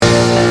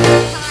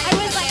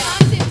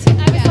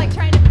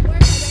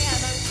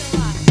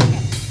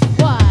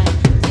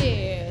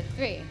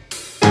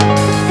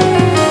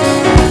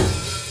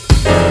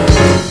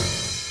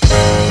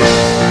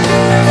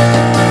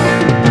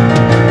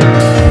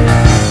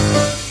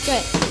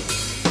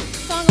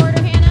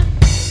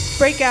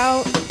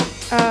out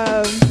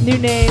new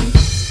name,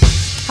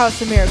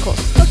 House of Miracles.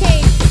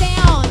 Okay,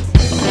 sound.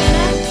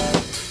 Anna,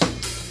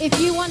 if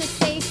you want to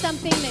say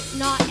something that's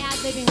not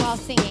ad-libbing while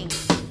singing,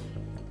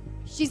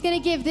 she's going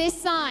to give this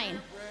sign.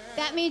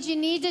 That means you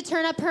need to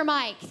turn up her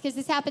mic, because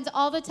this happens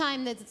all the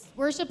time. The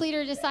worship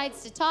leader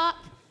decides to talk.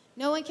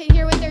 No one can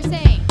hear what they're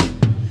saying.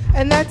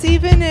 And that's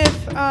even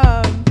if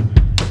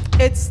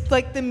it's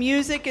like the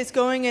music is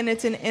going and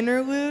it's an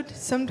interlude.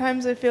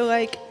 Sometimes I feel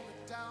like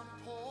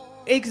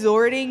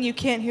exhorting, you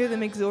can't hear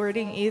them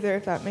exhorting either,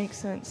 if that makes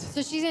sense.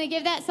 So she's going to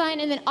give that sign,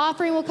 and then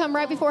offering will come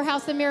right before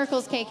House of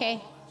Miracles, KK.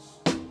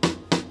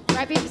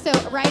 So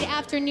right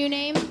after new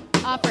name,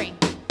 offering.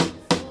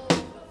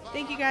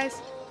 Thank you, guys.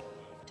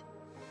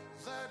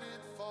 Let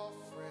it fall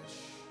fresh.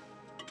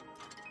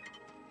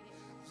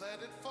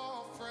 Let it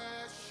fall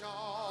fresh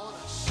on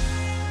us.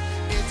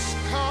 It's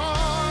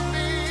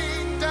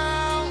coming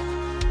down.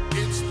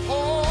 It's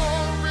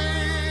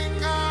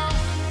pouring out.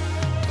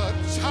 The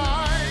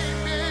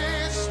time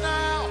is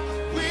now.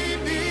 We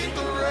need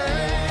the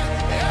rain.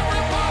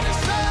 Everybody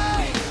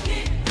say, we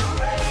need the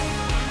rain.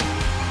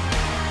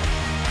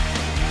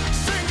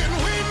 Singing,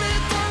 we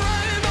need the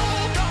rain,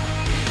 oh God.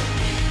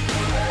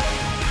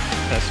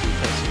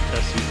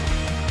 Testing.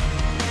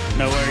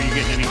 Noah, are you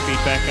getting any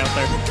feedback out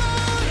there?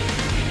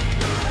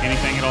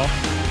 Anything at all?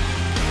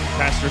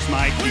 Pastor's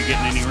mic, you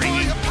getting any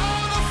ringing?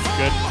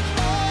 Good?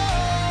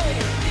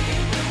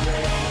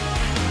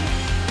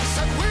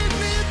 Said we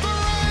need the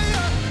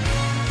rain.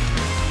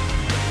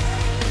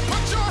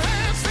 Put your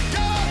hands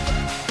together.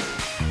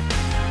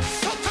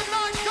 So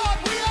tonight, God,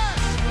 we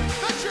ask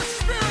that your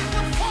spirit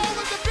would fall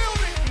in the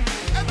building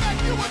and that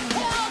you would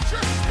pour out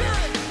your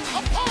spirit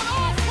upon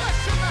all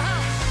flesh in the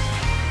house.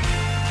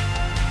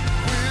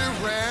 We're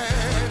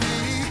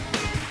ready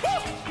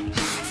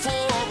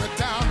for a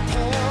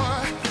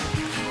downpour.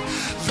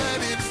 Let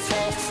it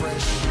fall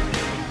fresh.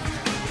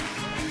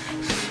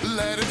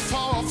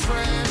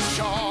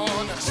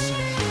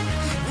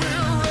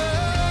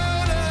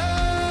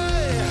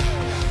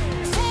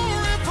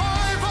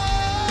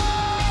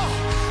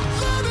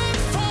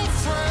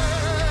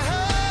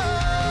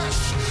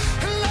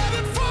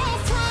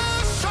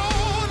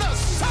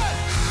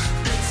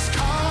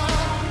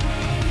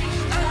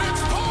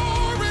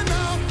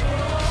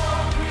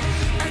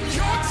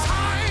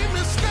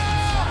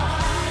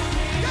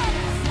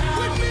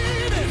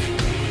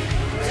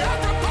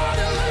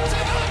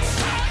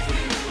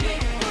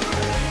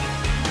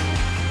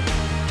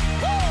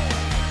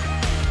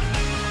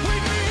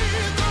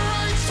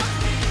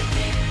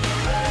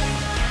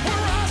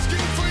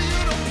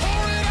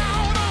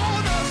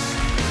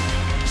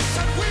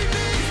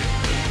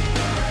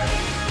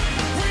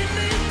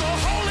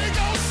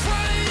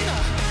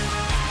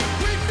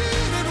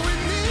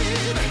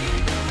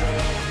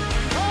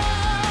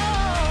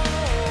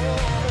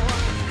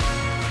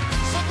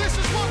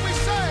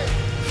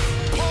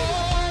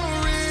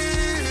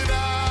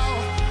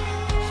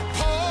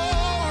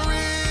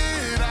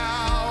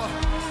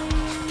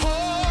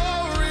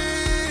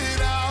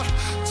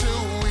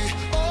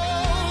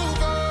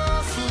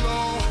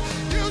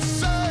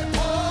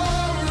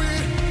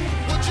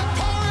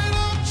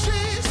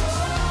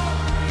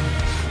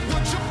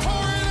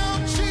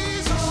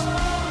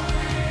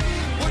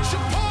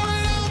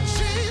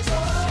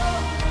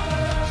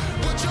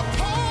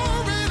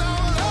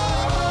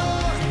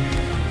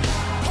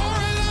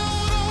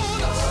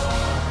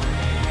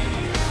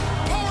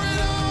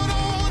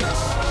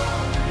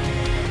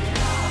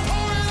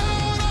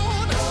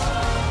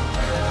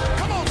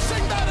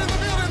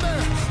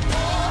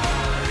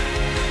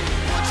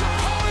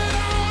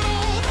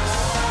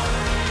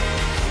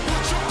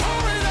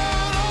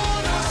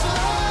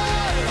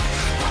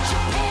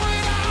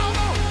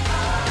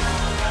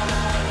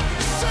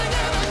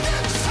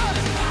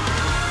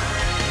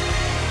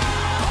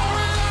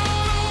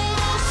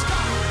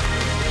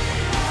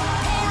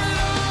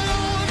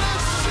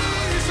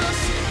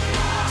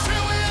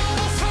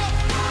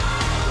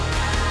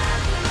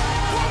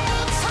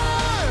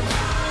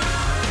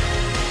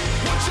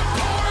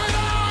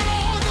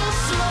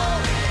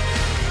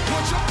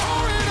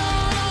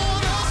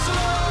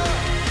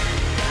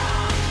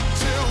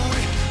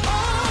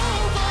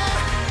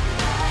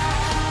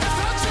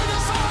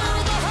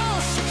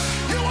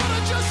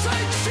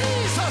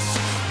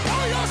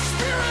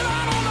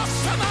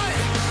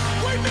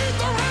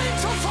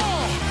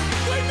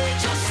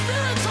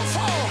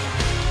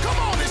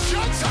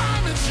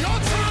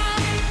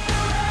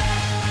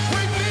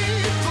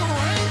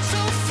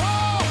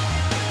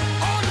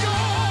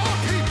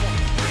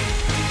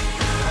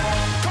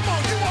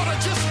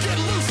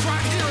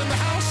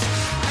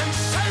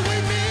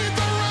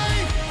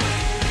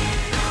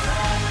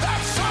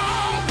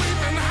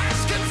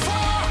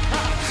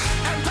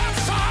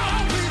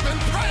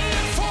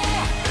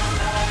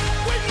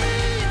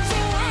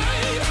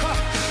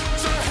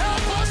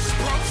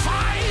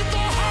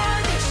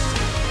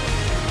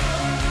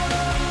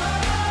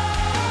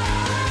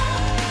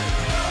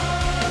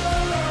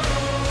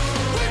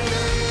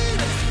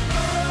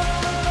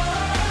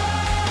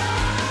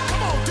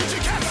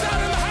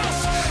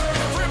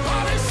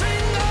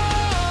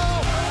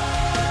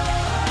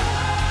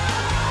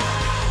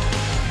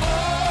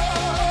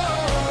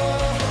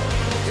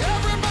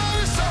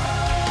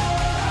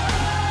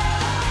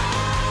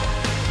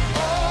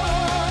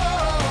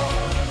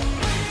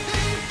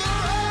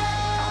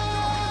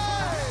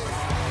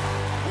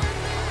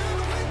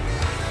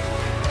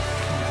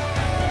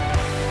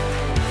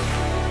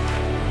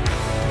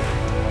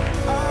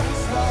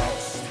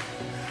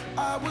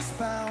 was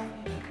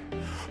bound,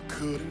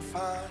 couldn't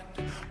find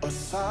a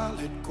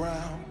solid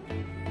ground.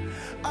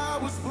 I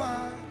was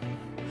blind,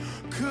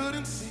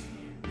 couldn't see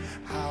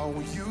how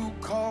you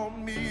called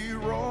me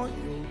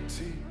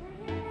royalty.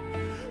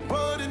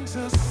 But in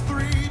just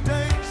 3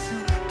 days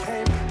you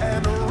came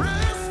and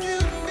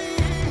rescued me.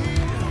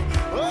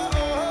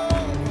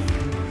 Oh,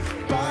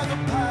 by the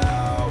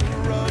power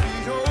of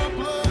your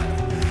blood,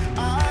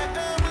 I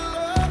am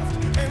loved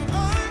and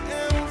I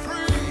am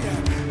free.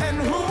 And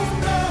whom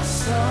the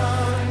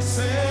Son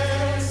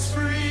sets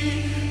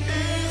free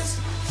is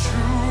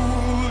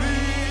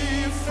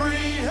truly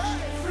free. Hey.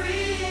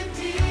 Free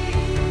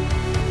indeed.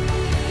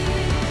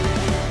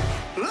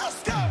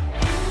 Let's go.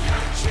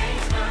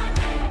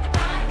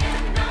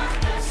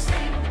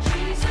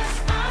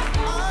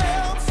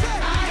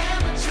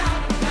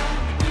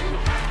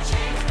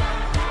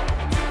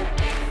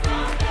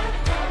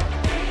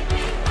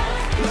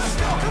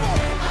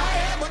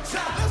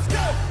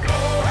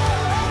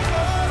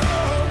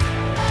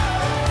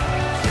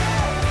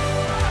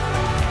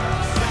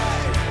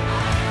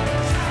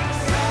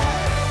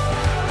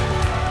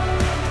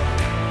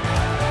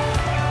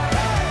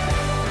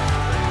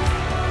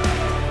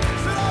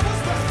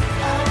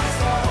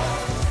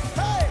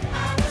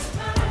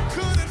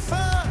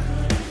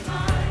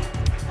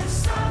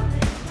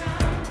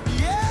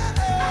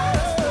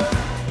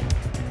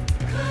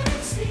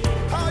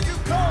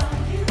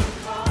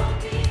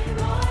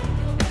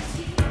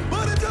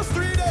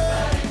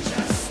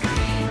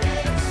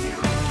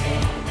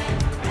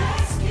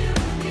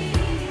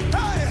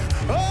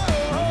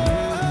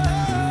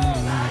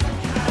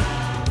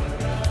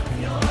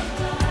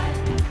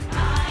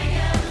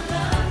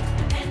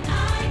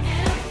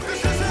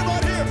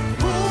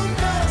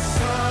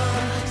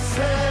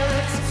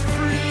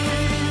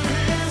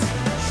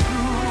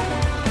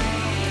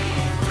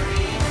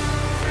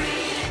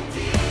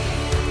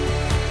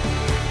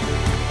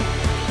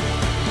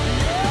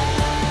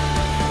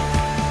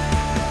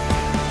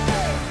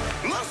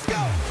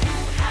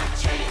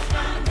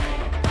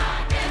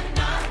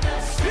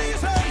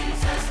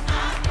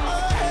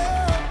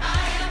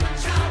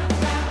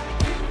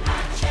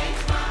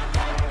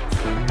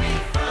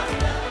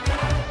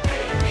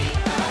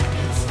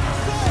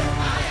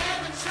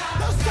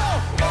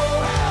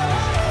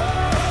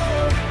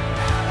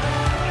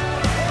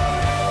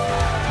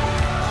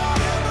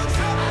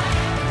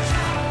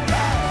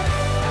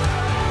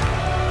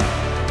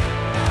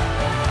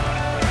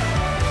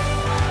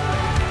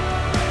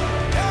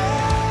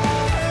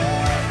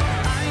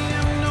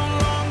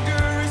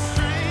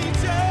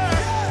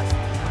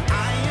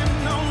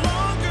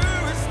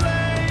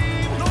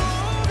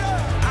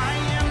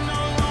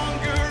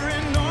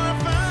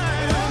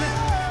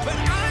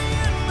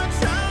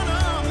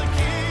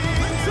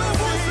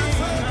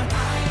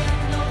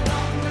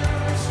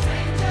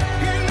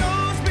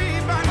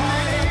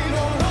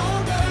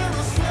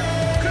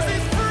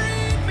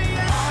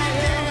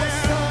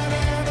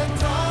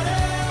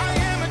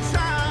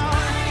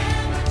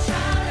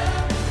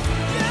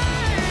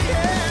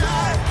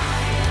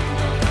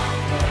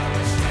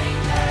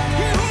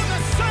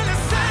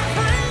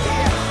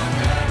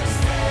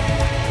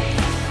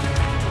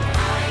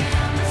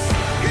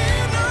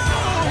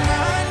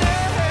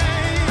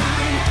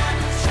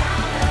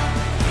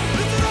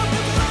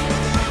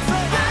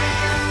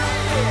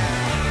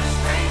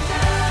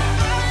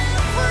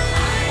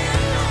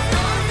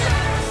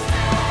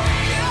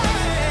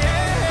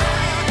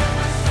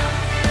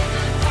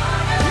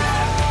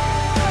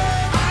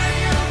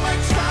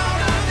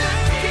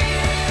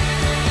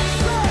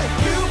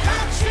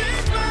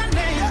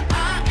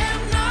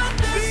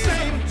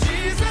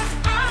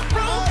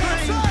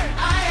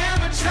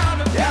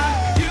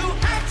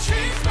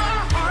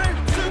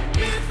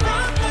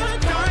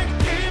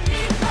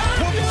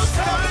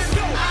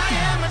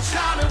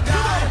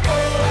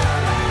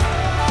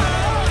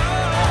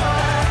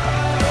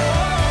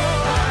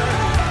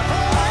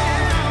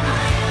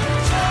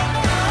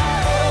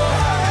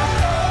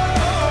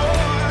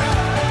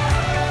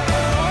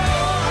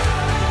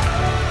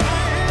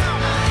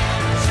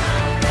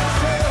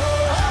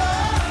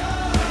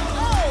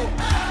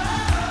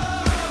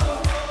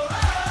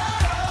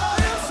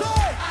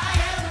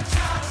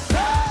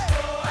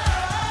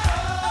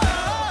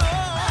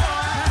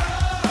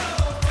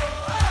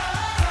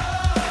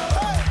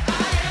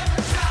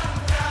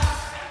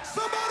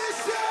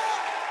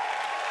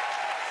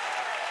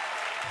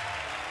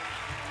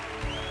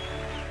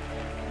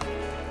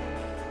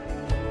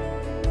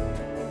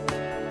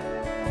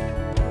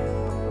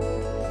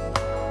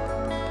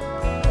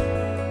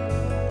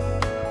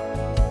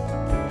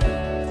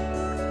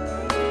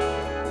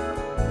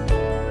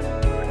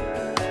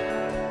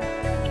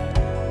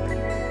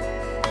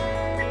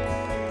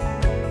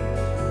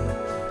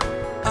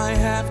 I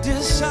have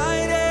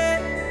decided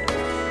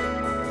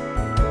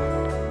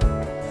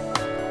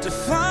to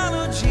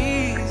follow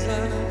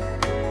Jesus.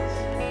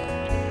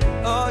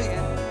 Oh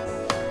yeah,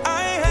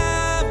 I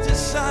have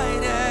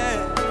decided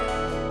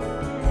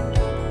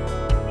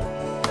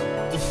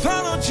to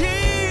follow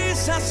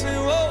Jesus.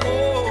 Oh,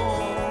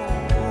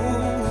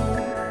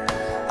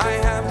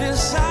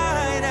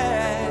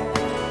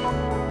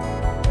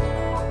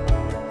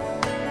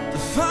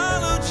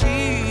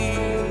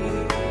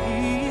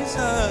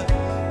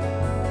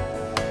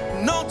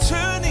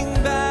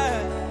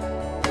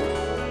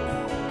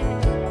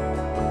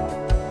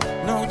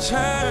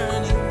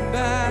 turning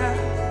back.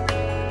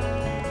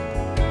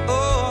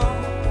 Oh,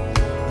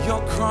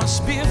 your cross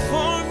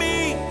before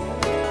me,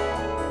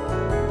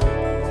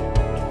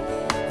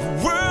 the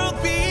world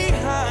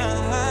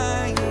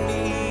behind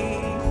me.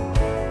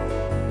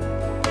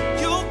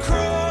 Your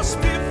cross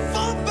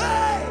before me,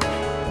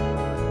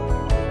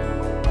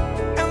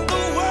 and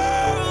the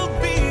world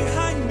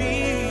behind me.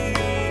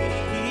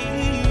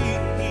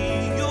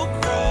 Your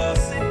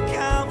cross at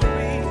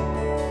Calvary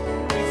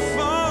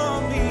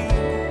before me,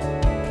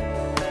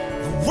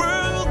 the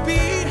world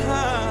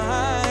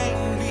behind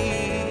me.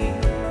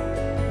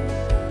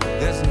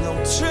 There's no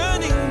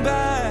turning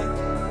back.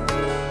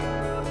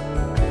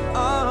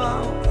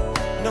 Oh,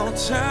 no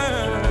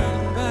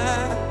turning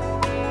back.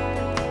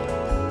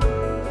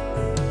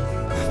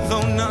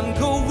 Though none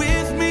go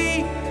with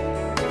me,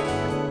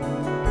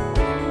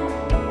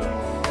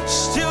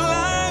 still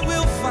I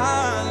will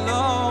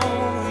follow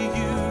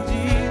you,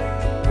 dear.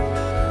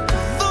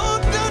 Though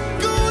none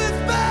go with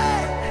me,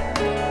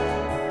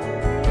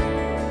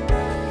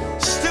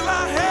 still I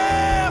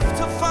have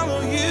to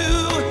follow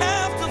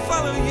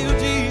you,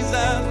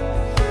 Jesus.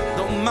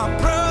 Though my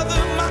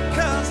brother, my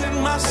cousin,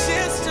 my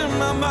sister,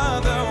 my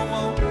mother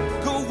won't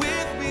go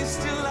with me,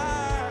 still I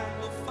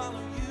will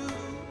follow you.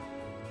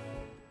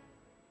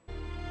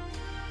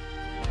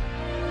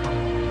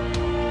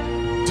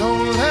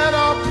 Don't let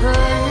our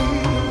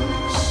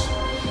praise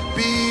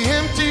be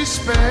empty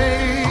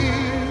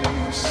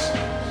space.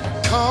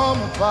 Come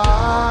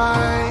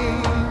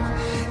abide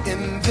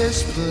in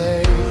this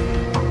place.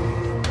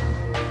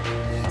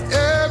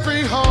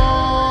 Every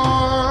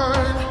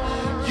heart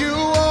you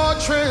are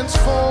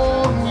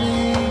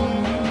transforming.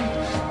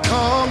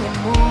 Come and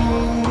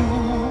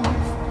move.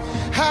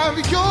 Have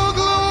your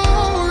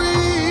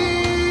glory.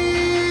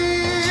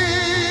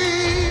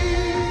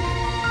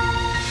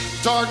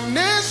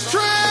 Darkness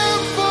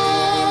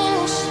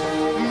trembles,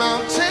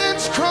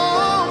 mountains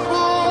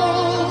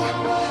crumble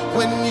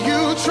when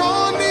you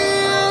draw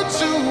near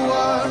to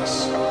us.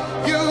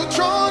 You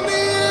draw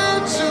near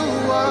to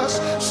us.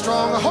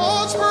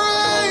 Strongholds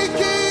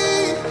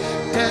breaking,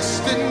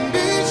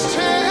 destinies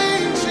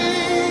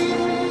changing.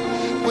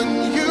 When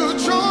you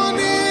draw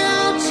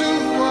near to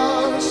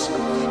us,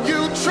 you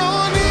draw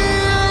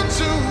near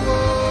to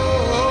us.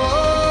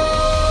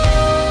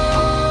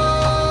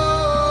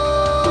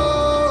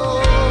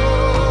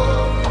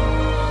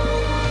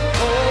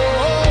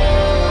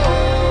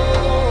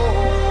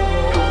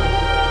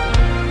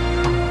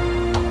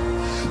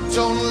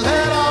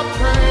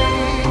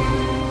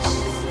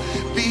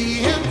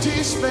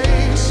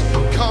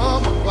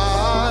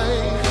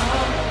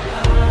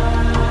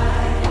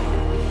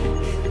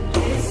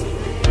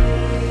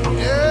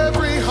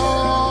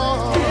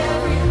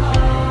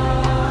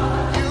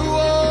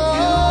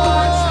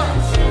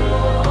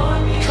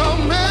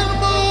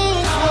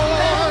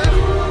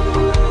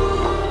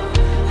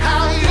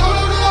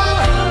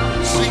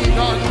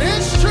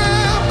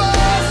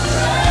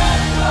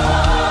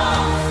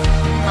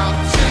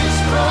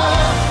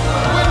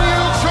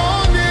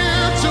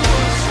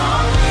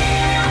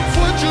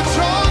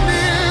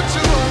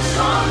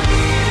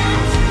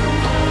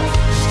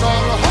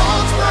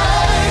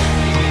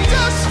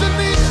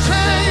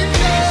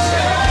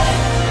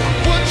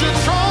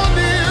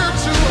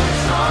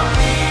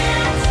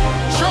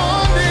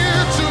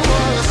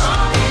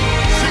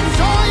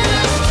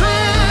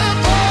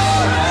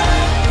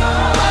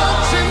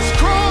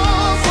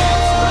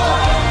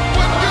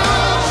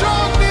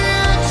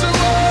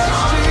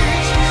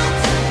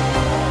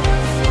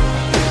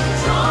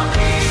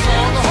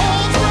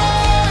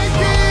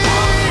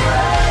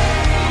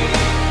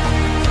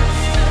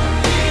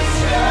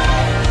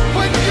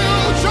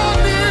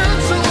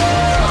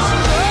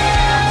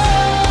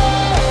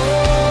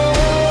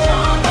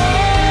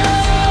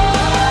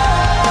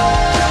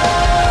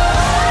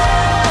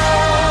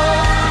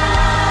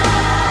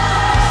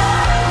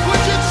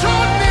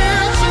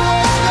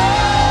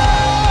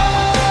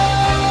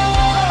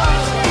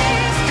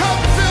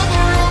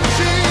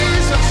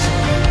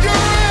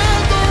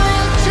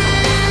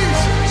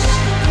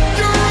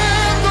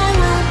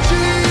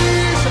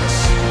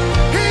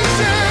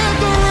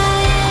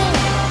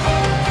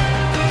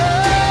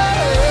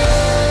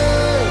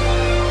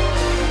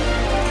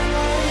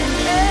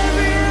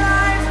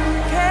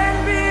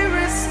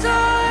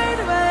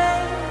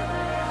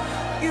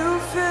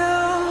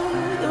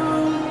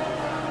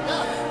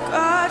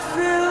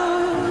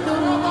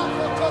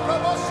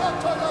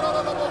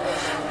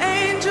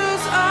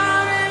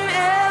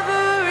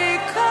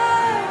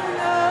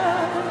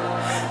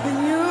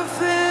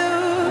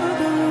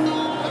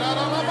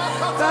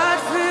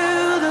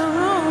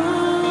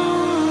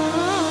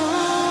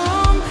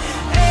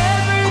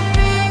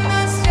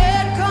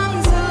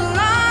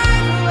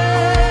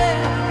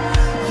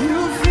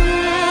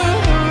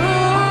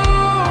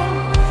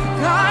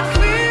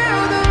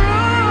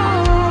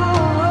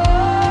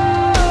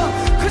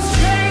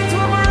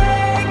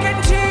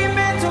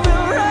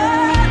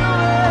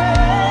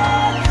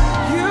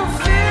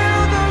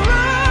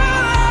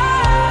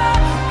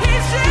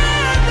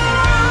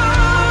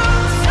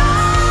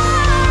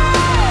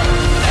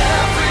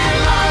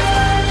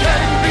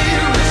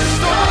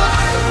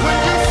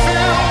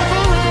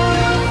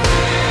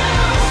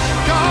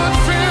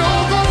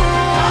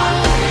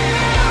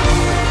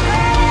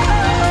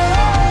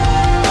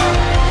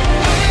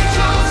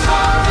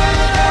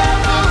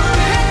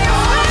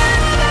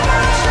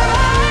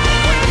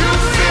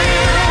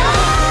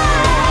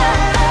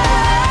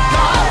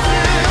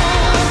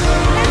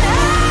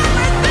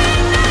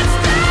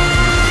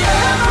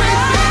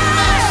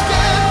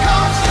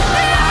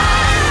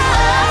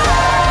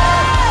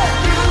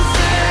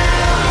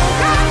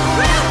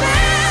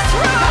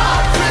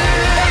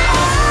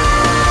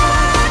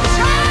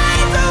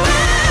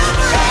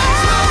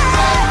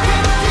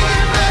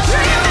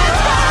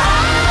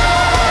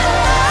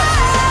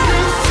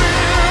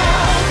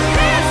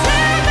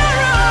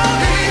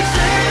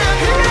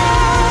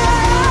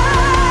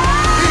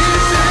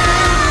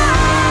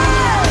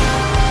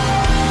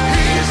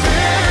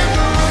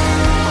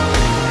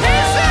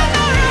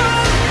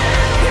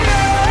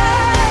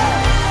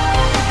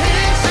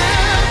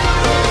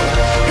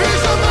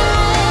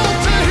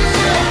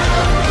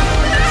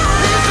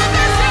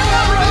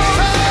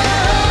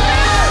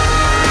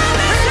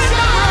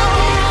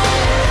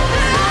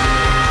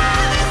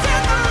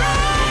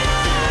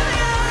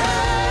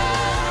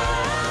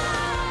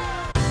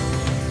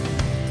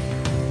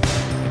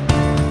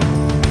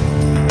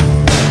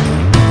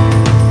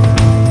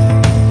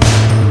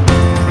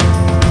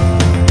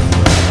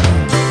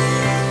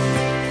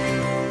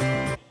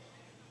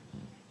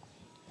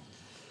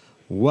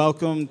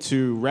 Welcome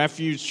to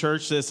Refuge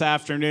Church this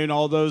afternoon.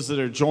 All those that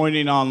are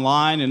joining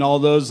online and all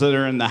those that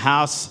are in the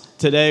house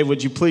today,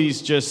 would you please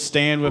just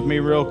stand with me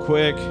real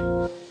quick?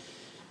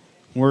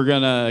 We're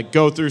going to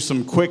go through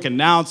some quick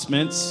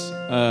announcements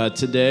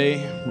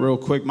today, real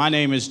quick. My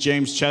name is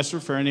James Chester.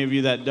 For any of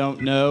you that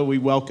don't know, we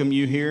welcome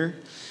you here.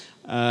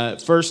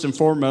 First and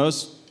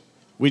foremost,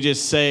 we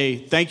just say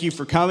thank you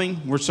for coming.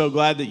 We're so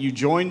glad that you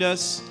joined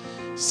us.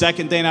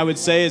 Second thing I would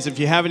say is if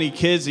you have any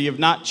kids that you have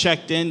not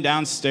checked in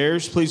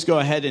downstairs, please go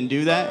ahead and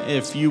do that.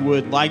 If you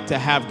would like to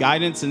have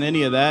guidance in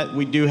any of that,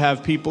 we do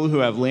have people who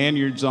have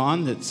lanyards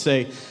on that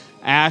say,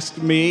 ask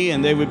me,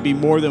 and they would be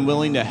more than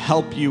willing to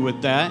help you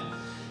with that.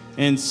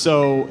 And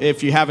so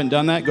if you haven't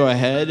done that, go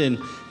ahead. And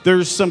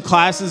there's some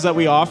classes that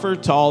we offer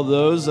to all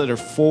those that are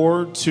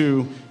 4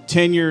 to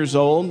 10 years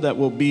old that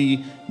will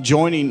be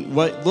joining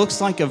what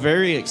looks like a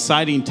very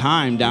exciting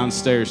time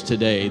downstairs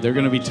today. They're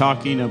going to be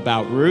talking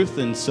about Ruth,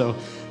 and so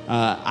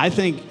I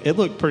think it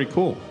looked pretty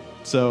cool.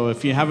 So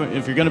if you're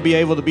going to be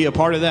able to be a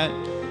part of that,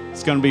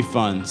 it's going to be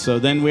fun. So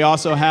then we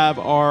also have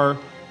our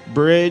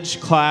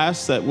bridge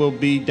class that will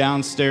be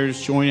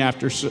downstairs joining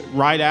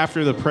right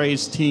after the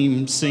praise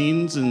team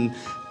sings, and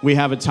we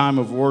have a time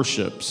of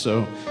worship.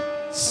 So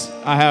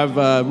I have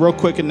a real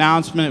quick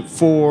announcement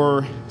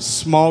for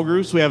small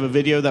groups. We have a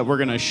video that we're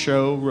going to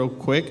show real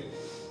quick.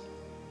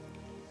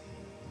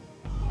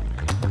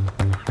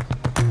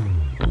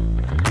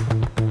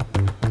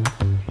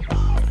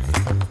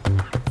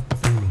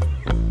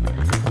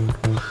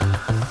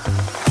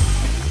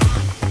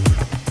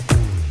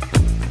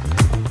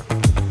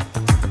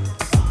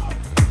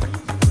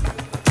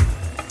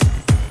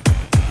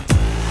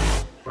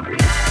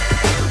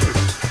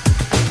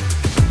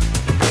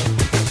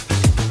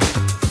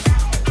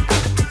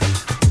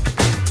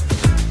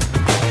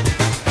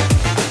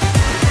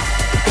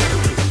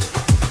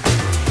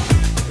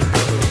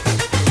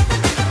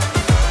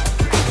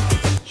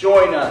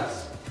 Join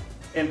us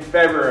in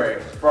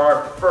February for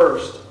our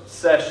first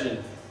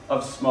session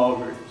of small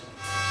groups.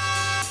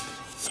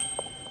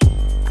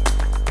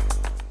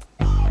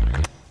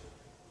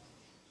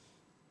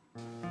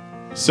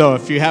 So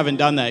if you haven't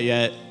done that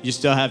yet, you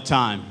still have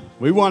time.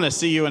 We want to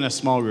see you in a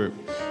small group.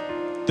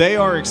 They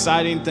are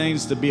exciting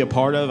things to be a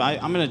part of.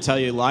 I'm going to tell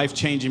you,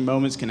 life-changing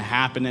moments can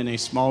happen in a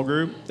small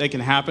group. They can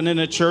happen in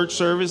a church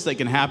service. They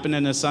can happen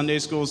in a Sunday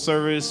school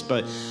service.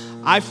 But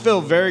I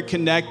feel very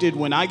connected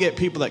when I get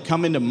people that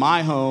come into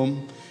my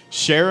home,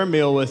 share a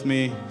meal with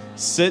me,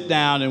 sit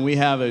down, and we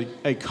have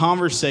a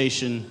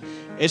conversation.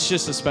 It's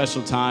just a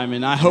special time,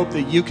 and I hope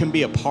that you can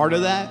be a part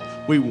of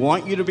that. We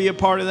want you to be a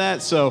part of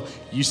that, so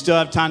you still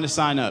have time to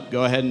sign up.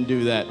 Go ahead and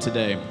do that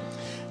today.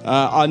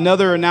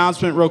 Another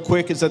announcement real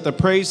quick is that the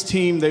praise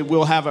team, they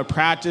will have a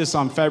practice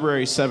on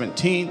February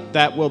 17th.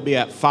 That will be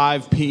at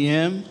 5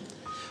 p.m.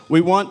 We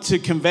want to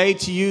convey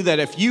to you that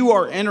if you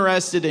are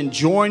interested in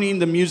joining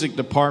the music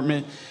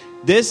department,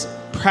 this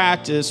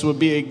practice would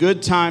be a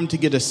good time to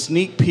get a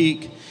sneak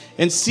peek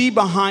and see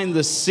behind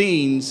the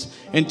scenes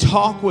and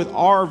talk with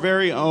our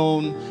very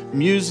own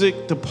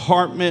music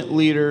department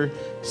leader,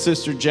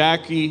 Sister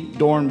Jackie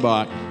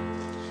Dornbach.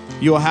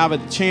 You'll have a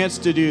chance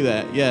to do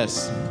that,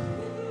 yes.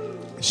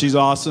 She's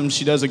awesome.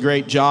 She does a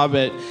great job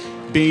at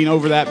being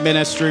over that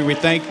ministry. We're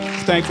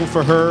thankful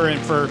for her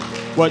and for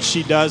what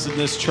she does in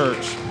this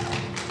church.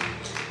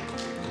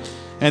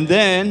 And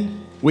then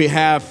we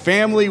have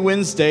Family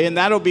Wednesday, and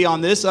that'll be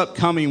on this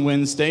upcoming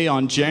Wednesday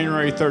on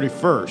January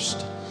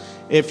 31st.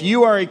 If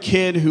you are a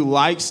kid who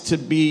likes to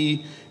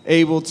be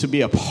able to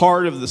be a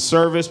part of the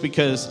service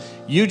because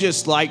you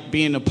just like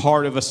being a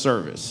part of a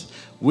service,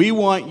 we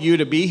want you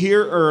to be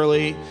here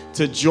early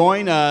to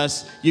join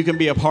us. You can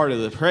be a part of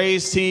the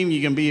praise team.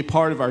 You can be a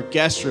part of our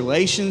guest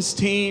relations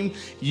team.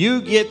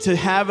 You get to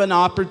have an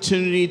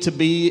opportunity to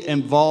be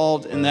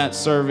involved in that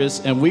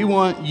service, and we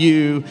want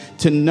you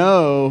to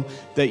know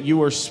that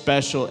you are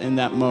special in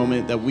that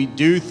moment, that we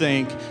do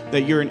think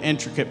that you're an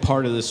intricate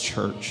part of this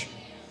church.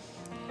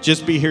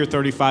 Just be here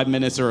 35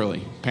 minutes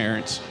early,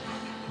 parents.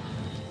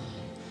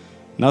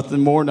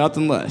 Nothing more,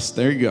 nothing less.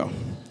 There you go.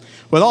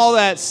 With all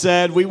that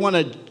said, we want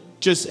to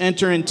just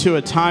enter into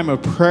a time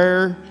of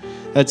prayer,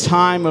 a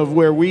time of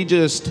where we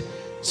just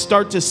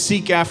start to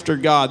seek after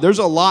God. There's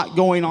a lot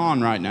going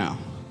on right now.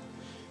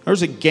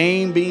 There's a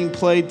game being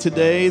played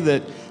today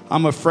that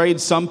I'm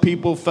afraid some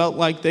people felt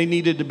like they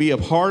needed to be a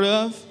part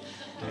of.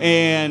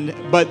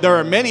 But there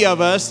are many of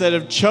us that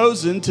have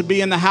chosen to be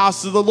in the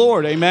house of the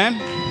Lord. Amen?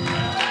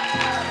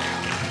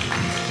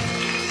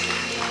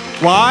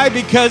 Why?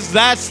 Because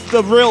that's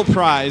the real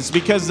prize.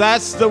 Because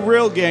that's the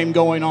real game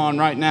going on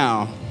right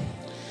now.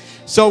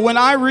 So when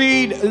I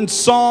read in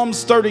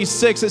Psalms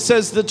 36, it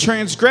says, "The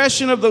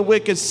transgression of the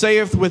wicked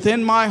saith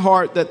within my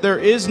heart that there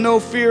is no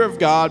fear of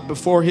God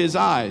before his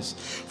eyes.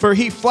 For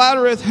he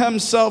flattereth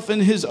himself in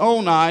his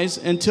own eyes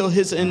until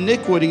his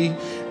iniquity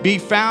be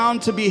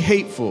found to be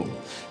hateful.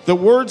 The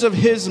words of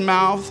his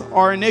mouth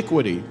are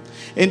iniquity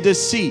and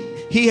deceit.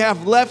 He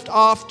hath left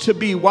off to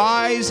be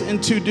wise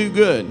and to do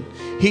good.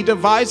 He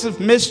deviseth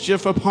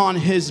mischief upon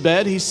his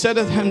bed. He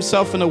setteth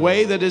himself in a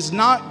way that is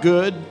not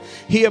good.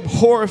 He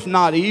abhorreth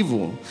not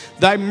evil.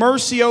 Thy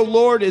mercy, O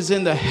Lord, is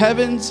in the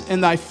heavens,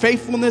 and thy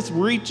faithfulness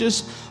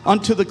reaches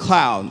unto the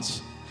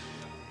clouds.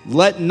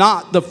 Let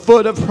not the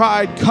foot of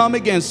pride come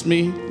against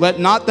me. Let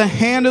not the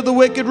hand of the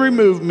wicked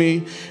remove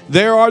me.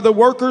 There are the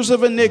workers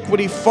of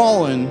iniquity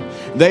fallen.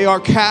 They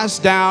are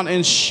cast down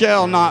and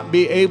shall not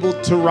be able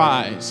to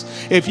rise.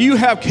 If you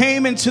have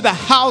came into the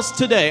house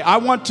today, I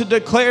want to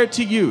declare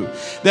to you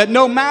that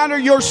no matter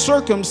your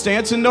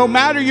circumstance and no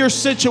matter your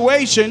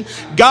situation,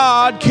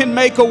 God can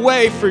make a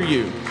way for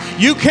you.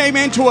 You came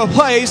into a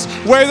place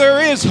where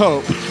there is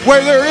hope,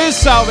 where there is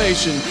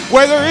salvation,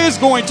 where there is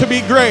going to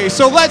be grace.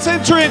 So let's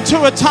enter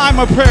into a time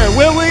of prayer,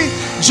 will we?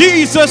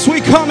 Jesus,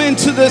 we come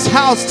into this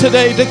house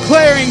today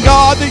declaring,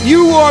 God, that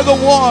you are the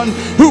one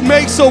who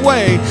makes a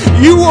way.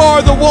 You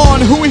are the one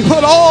who we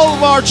put all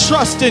of our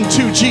trust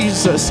into,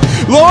 Jesus.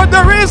 Lord,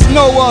 there is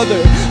no other.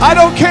 I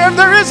don't care if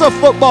there is a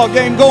football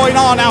game going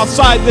on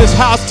outside this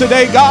house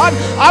today, God.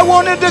 I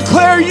want to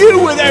declare you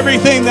with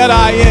everything that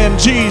I am,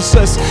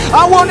 Jesus.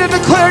 I want to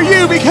declare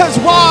you because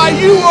why?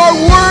 You are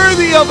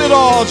worthy of it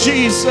all,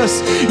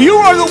 Jesus. You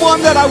are the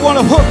one that I want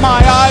to put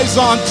my eyes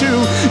onto.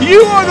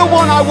 You are the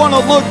one I want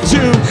to look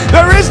to.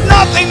 There is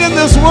nothing in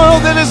this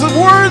world that is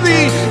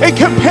worthy in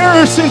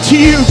comparison to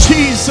you,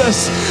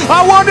 Jesus.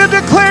 I want to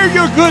declare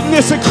your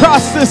goodness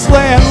across this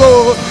land,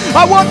 Lord.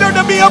 I want there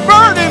to be a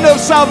burden of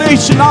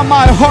salvation on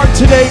my heart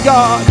today,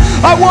 God.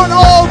 I want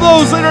all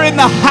those that are in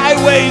the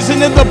highways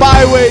and in the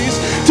byways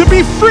to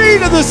be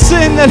freed of the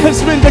sin that has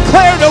been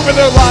declared over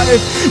their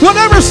life.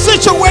 Whatever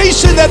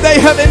situation that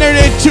they have entered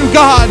into,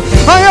 God,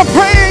 I am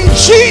praying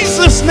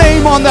Jesus'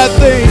 name on that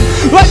thing.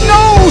 Let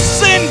no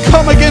sin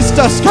come against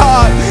us,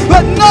 God.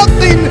 Let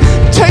nothing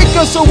take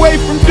us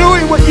away from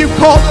doing what you've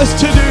called us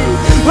to do.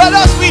 Let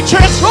us be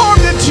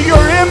transformed into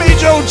your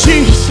image, oh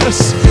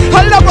Jesus.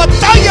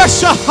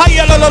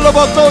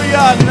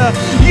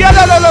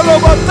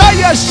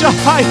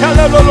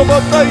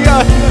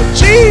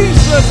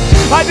 Jesus,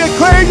 I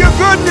declare your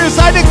goodness.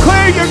 I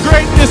declare your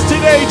greatness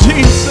today,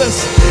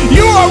 Jesus.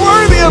 You are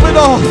worthy of it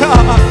all,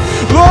 God.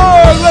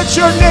 Lord, let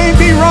your name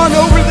be run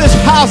over this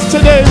house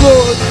today,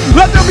 Lord.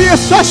 Let there be a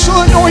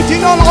special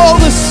anointing on all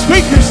the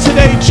speakers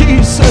today,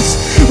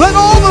 Jesus. Let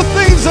all the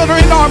things that are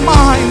in our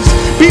minds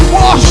be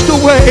washed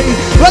away.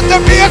 Let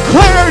there be a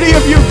clarity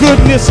of your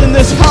goodness in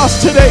this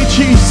house today,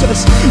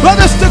 Jesus. Let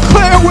us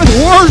declare with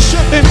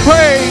worship and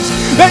praise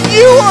that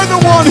you are the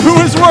one who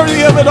is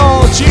worthy of it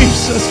all,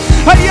 Jesus.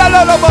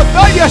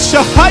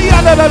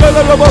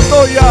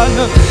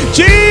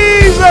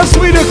 Jesus,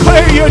 we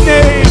declare your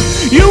name.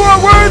 You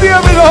are worthy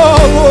of it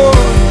all, Lord.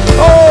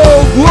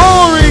 Oh,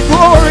 glory,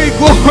 glory,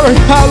 glory.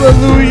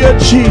 Hallelujah,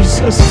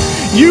 Jesus.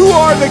 You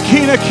are the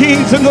King of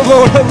kings and the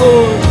Lord of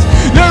lords.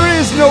 There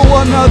is no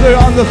one other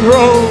on the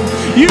throne.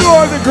 You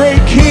are the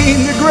great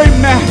King, the great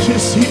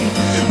majesty.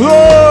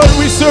 Lord,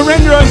 we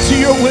surrender unto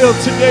your will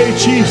today,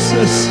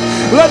 Jesus.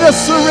 Let us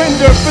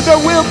surrender, for there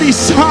will be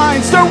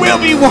signs, there will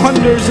be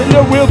wonders, and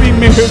there will be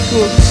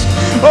miracles.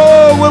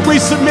 Oh, when we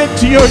submit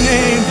to your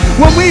name,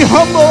 when we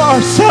humble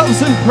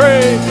ourselves and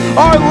pray,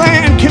 our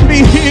land can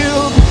be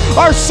healed,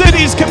 our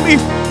cities can be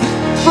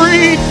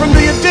freed from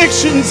the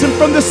addictions and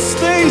from the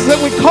things that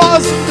would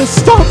cause them to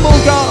stumble,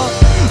 God.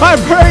 I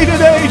pray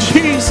today,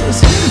 Jesus,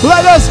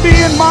 let us be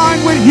in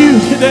mind with you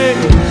today.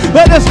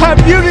 Let us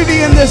have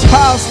unity in this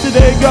house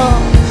today,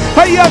 God.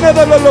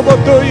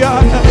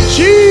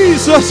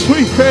 Jesus,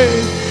 we pray.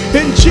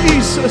 In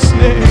Jesus'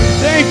 name.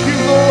 Thank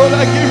you, Lord.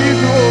 I give you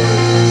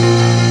glory.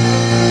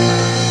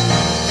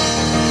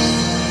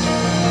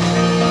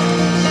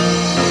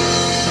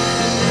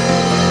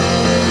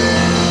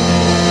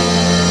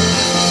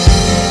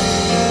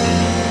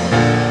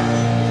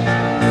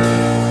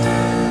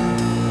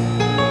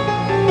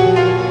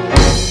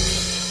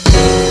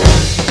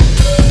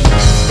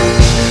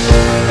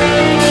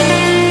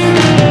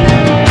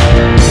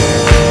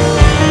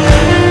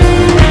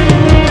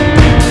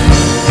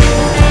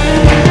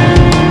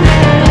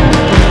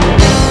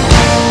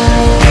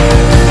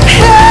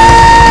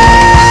 Hey!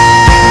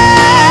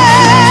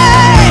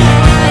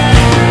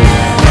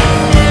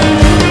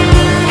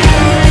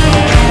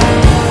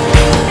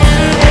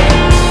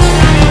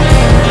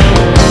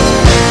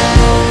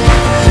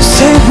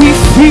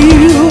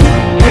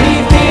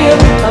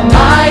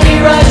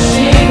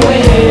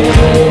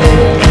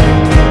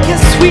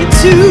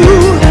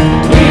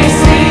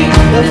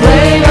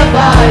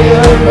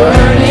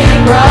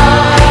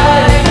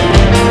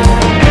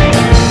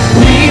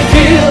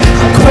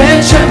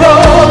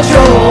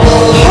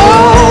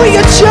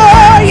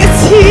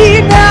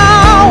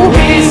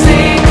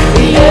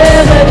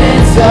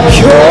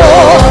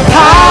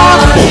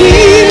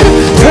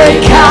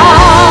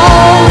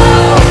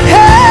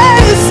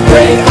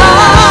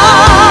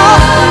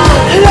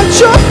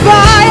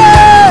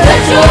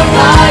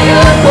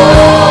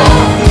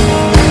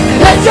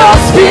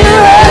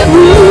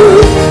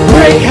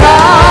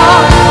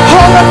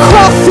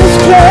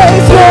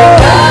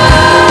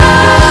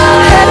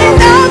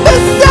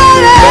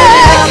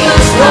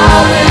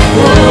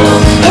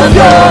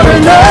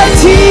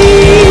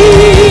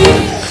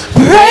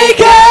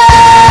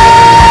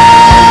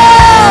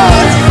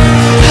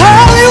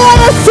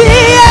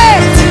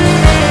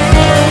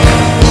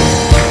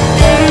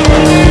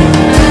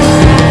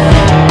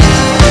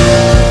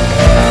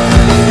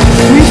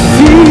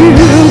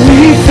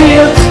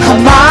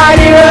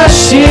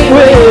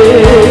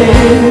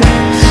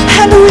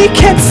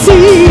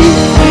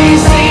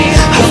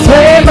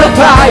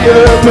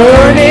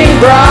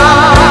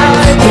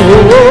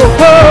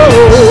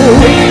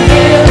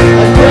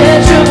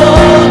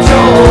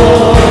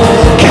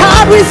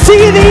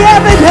 see the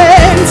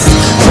evidence.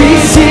 We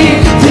see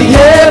the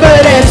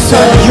evidence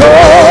of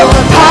your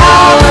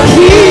power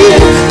here.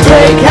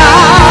 Break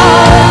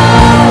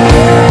out.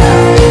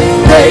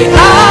 Break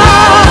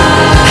out.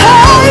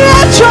 Hey,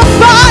 let your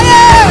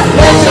fire.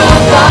 Let your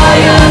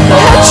fire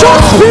fall. Let your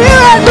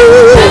spirit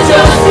move. Let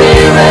your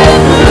spirit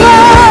move.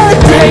 Lord,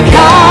 break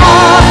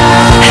out.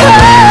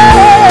 Hey,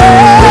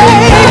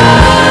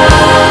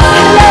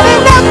 let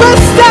it never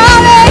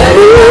stop and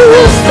move.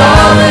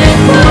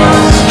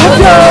 Of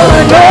your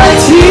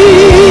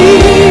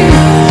anointing.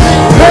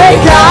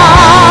 Break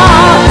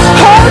out.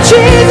 Oh,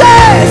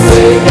 Jesus.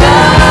 Break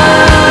out.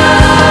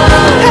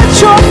 Let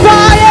your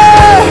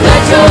fire.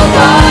 Let your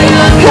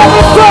fire fall. Let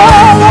it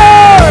fall,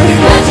 Lord.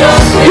 Let your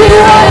spirit. We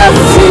want to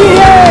see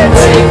it.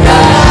 Break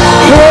out.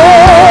 Oh.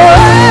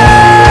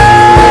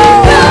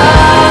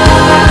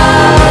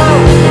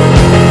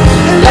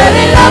 Let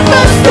it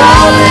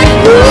apostolic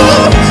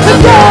move of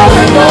your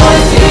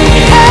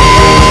anointing.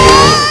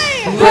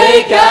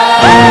 Break out.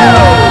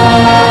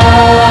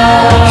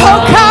 Oh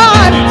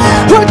God,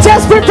 we're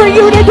desperate for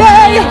you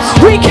today.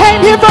 We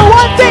came here for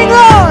one thing,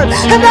 Lord,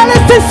 and that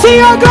is to see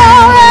your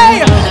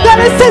glory.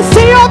 That is to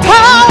see your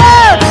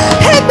power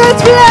in this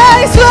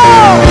place,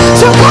 Lord.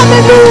 So come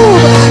and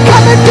move.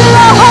 Come and fill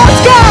our hearts,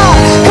 God.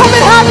 Come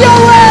and have your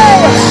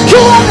way.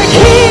 You are the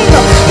King.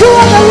 You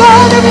are the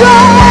Lord of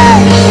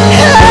glory.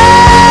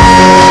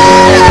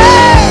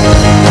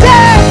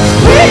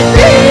 We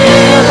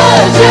feel a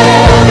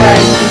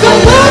jailbreak. The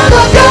move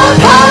of your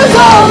powers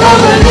all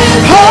over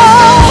this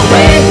hall.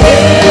 We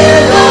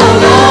hear the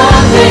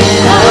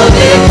roaring of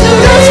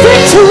victory. There's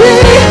victory.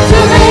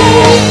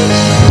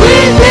 We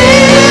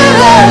feel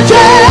a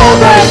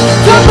jailbreak.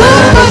 The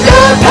move of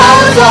your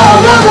powers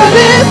all over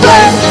this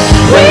place.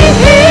 We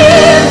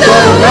hear the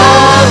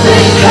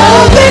roaring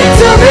of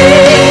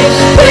victory.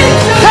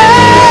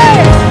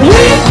 Hey,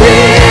 we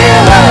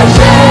feel a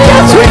jailbreak.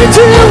 Yes, we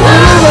do.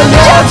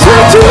 Yes, we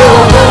do.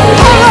 All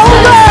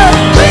over.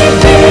 We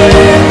feel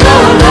the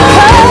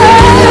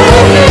roaring.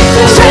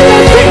 Say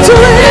there's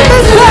victory in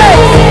this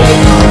place.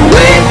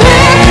 We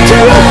feel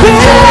it.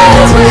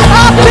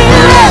 I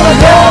feel it.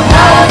 Your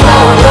power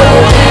all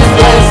over this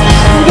place.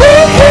 We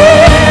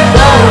hear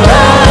the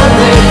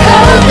roaring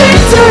of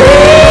victory.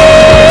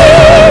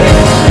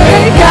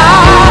 Break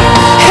out,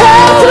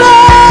 yes,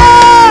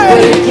 Lord.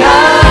 Break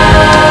out.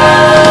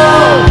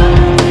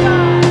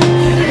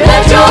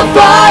 Let your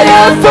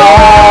fire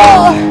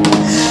fall.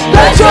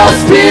 Let your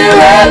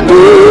spirit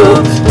move.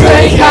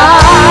 Break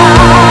out.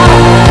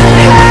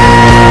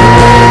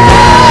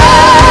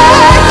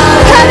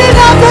 Any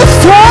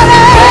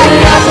apostolic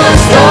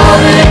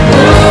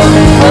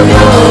move of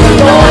your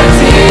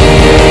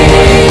anointing.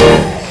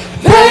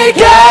 Break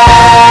out.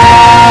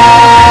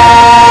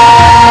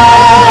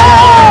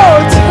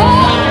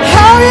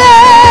 Oh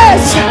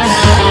yes.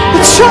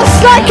 Just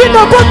like in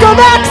the book of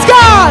Acts,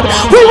 God,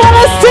 we want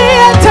to see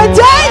it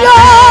today,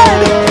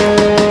 Lord.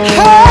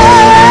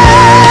 Hey.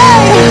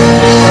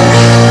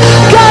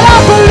 God, I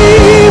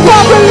believe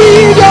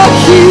you're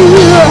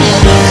here.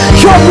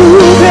 You're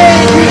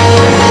moving.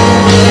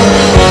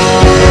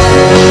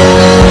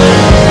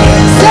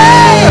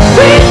 Say,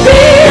 we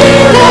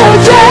feel a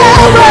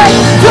jailbreak.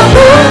 The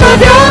move of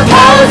your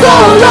powers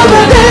all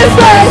over this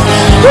place.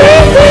 We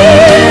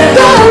feel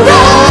the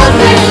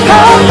roaring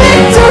of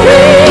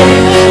victory.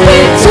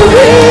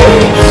 Victory.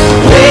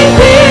 We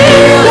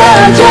feel a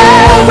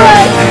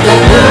jailbreak. The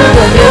move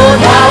of your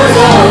powers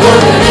all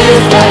over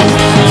this place.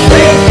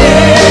 We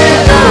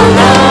feel the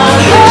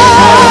roaring.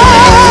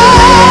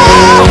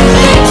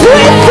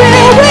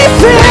 We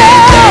feel.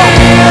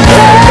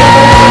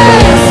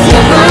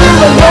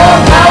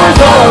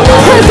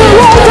 Prison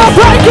walls are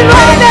breaking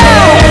right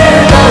now.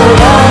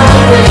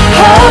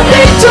 Oh,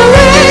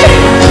 victory,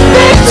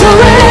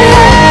 victory.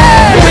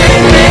 We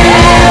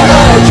feel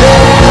a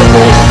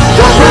jailbreak.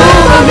 The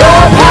move of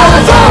your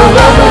powers all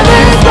over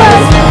this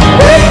place.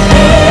 We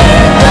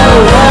feel the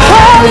roar.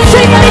 Oh,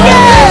 sing it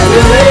again.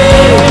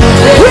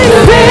 We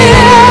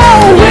feel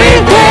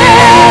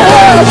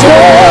a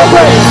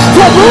jailbreak.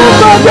 The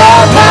move of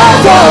your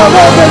powers all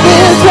over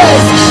this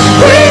place.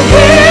 We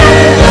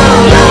feel the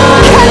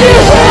roar. Can you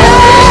hear?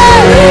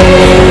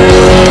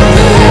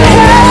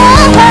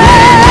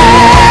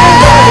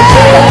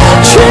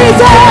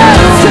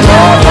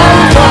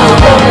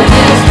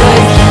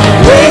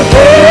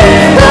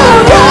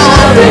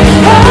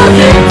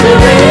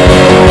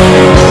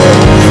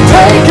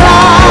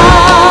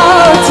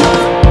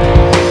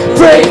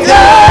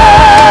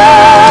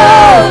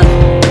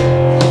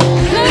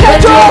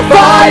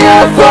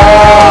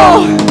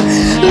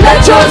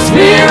 Let your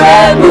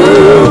spirit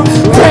move,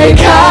 break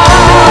out.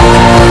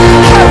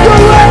 Have your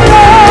way,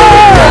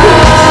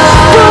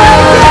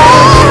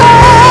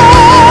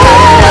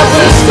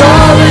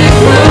 apostolic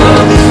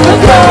move of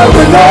your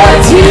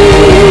anointing.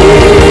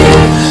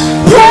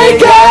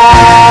 Break out.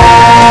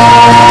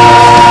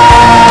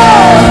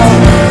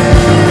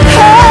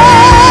 Hey,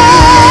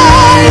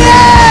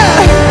 yeah.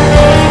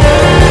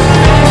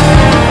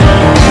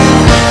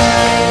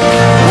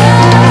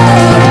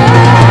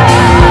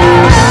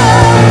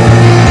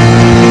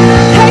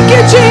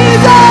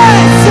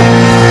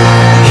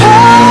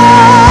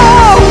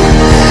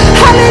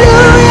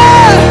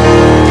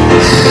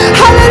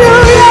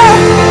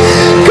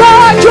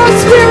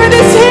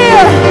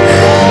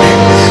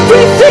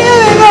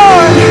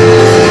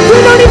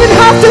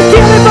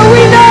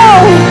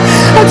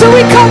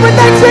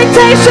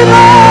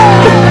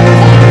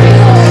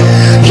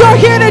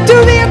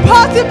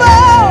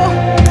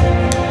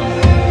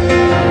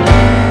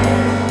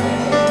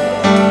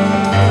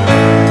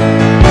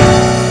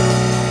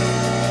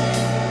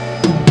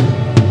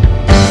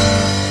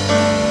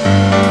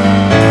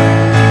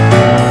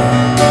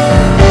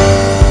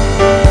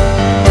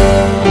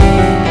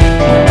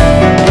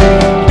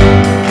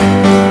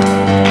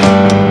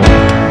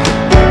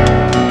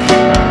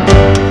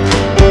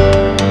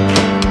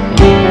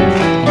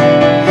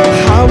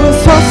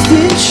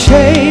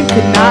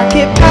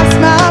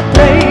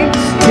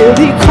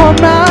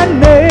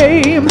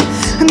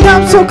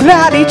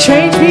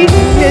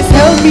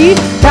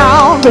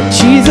 but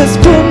Jesus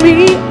pulled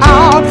me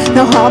out.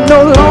 Now I'm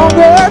no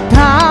longer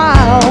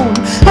bound.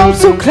 I'm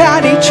so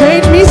glad he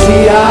changed me.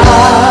 See,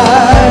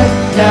 I'm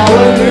now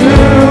a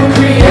new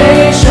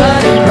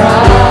creation in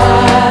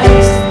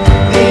Christ.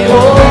 The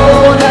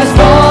old has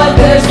gone,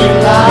 there's new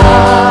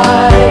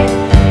life.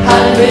 I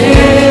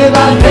live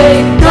by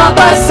faith, not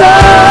by sight.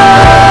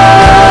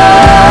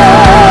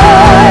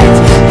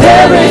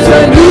 There is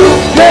a new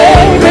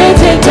name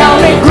written down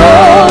in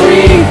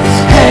glory,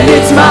 and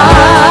it's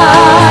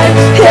mine,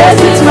 yes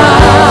it's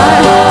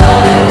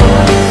mine.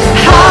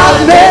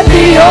 I've met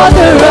the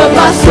author of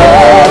my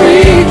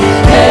story,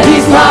 and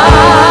he's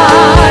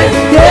mine,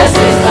 yes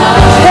he's mine.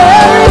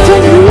 There is a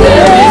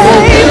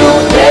new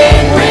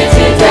name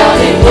written down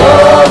in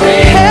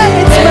glory, and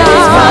it's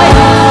mine,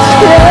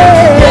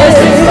 yes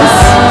it's mine.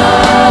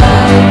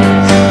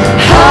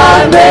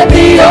 I've met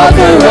the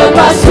author of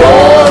my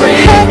story,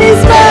 and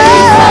he's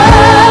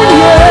mine,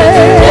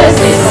 yes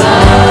he's mine.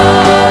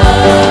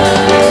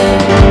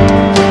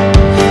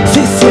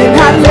 Sin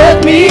had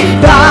left me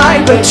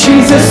blind, but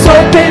Jesus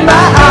opened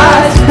my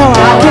eyes. Now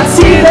I can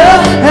see the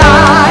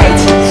light,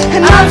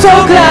 and I'm so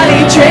glad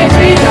he changed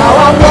me.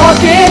 Now I'm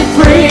walking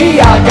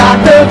free, I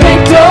got the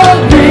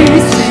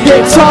victory.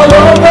 It's all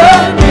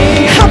over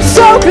me. I'm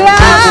so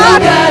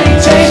glad he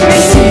changed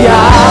me. See,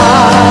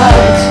 I'm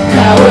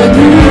now a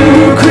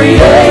new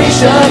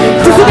creation.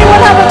 Does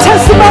anyone have a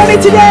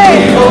testimony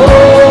today? The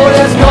old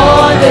has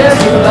gone, there's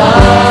new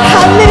life.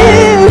 I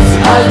live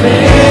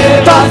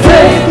by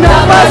faith,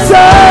 not by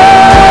sight.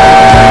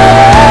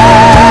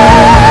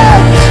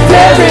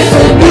 There is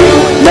a new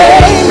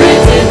name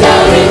written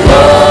down in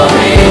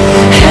glory,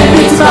 and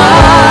it's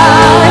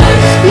mine,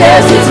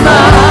 yes it's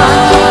mine.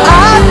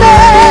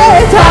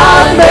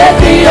 I met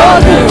the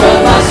author of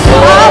my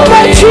soul. I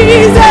met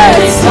Jesus,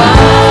 he's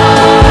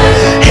mine,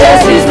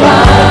 yes he's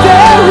mine.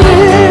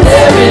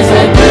 There is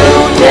a new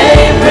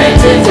name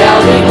written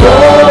down in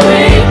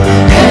glory,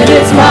 and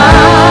it's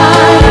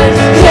mine,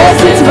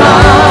 yes it's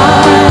mine.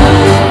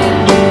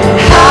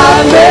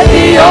 I met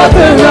the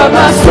author of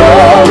my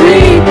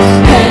story,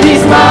 and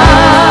he's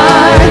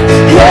mine,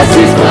 yes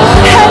he's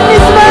mine. And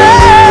he's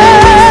mine,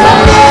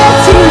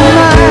 yes he's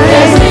mine,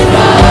 yes he's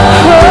mine.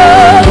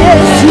 Oh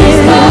yes he's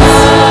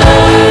mine,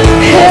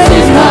 yes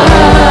he's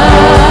mine.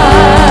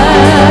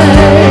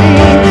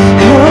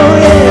 Oh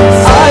yes.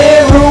 I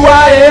am who I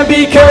am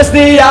because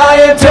the I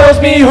am tells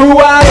me who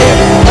I am.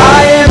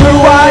 I am who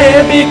I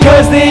am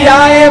because the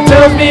I am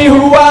tells me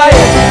who I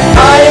am.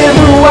 I am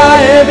who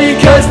I am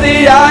because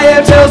the I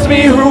am tells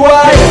me who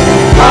I am.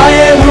 I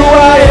am who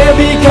I am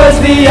because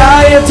the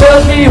I am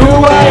tells me who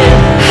I am.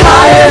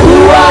 I am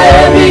who I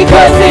am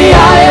because the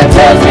I am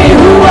tells me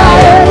who I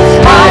am.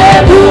 I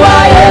am who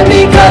I am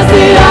because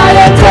the I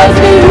am tells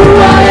me who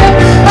I am.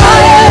 I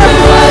am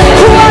who I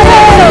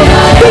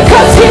am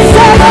because he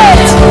said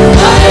it.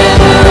 I am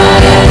who I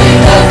am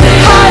because the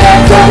I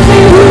am tells me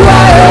who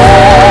I am.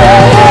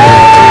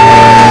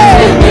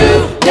 A new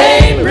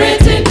name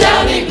written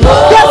down in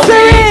glory. Yes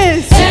there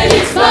is. And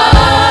it's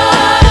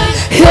mine.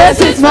 Yes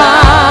it's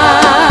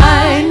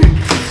mine.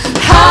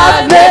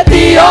 I've met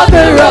the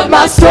author of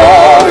my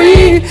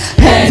story,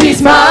 and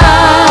he's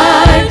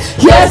mine,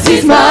 yes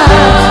he's mine.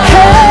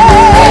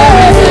 There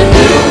is a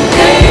new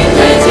name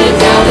written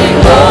down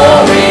in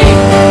glory,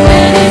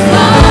 and it's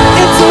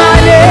mine. It's my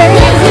name,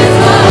 yes it's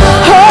mine.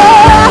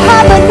 Oh, I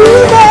have a new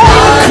name,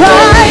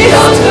 Christ. The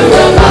author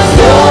of my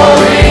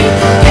story,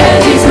 and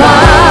he's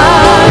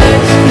mine,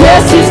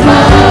 yes he's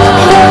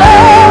mine.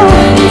 Oh,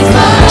 and he's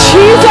mine.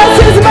 Jesus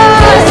is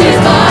mine, yes he's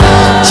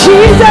mine.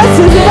 Jesus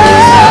is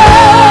mine.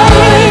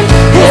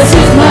 Yes,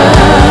 he's mine.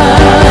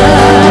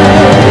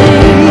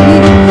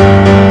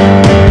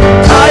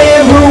 I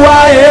am who I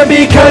am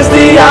because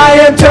the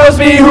I am tells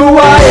me who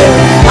I am.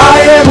 I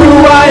am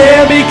who I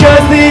am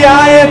because the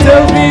I am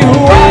tells me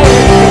who I am.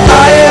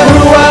 I am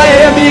who I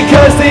am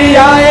because the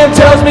I am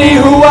tells me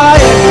who I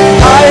am.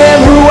 I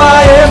am who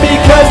I am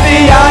because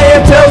the I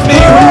am tells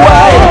me who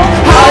I am.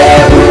 I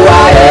am who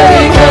I am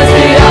because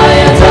the I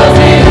am tells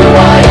me who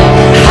I am.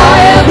 I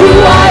am who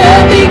I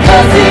am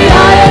because the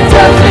I am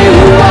tells me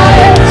who I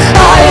am.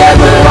 I am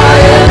who I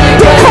am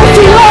because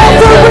the I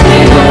am tells me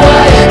who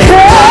I am.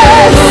 I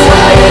am who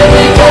I am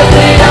because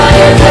the I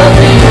am tells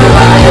me who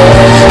I am.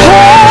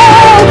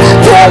 Oh,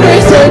 there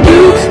is a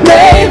new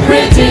name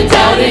written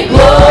down in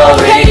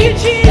glory. Thank you,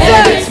 Jesus.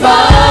 And it's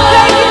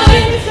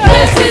mine.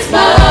 Yes, it's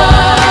mine.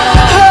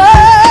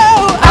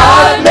 Oh,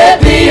 I've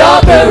met the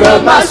author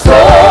of my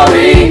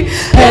story,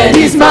 and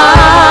he's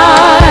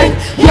mine.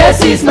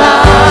 Yes, he's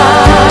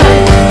mine.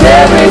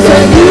 There is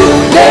a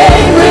new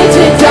name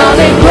written down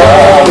in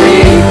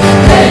glory,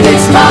 and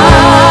it's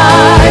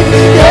mine.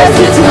 Yes,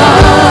 it's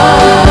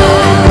mine.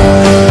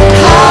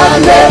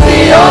 I've met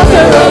the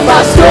author of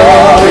my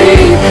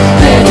story,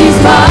 and he's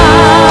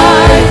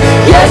mine.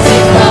 Yes,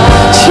 he's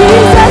mine.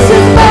 Jesus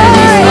is mine.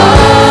 And he's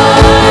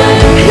mine.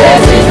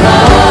 Yes, he's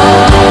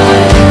mine.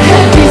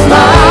 And he's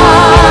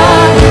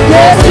mine.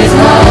 Yes, he's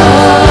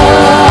mine.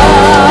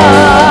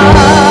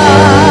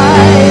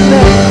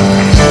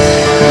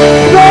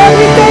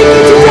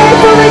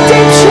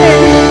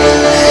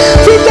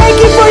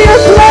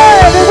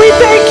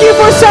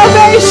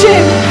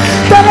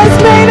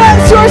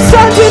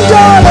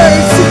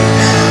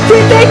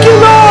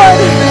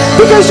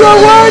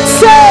 your word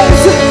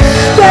says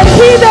that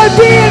he that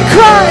be in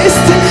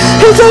Christ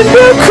is a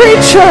new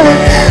creature.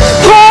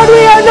 Lord,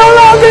 we are no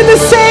longer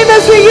the same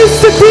as we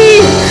used to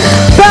be,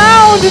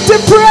 bound,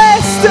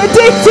 depressed,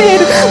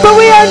 addicted, but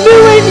we are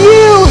new in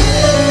you.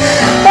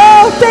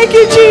 Oh, thank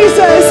you,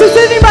 Jesus. Is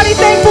anybody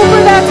thankful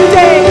for that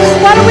today?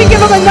 Why don't we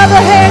give him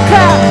another hand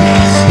clap?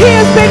 He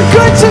has been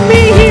good to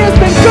me. He has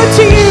been good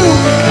to you.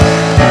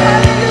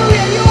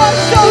 Hallelujah. You are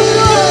so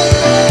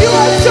good. You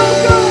are so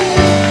good.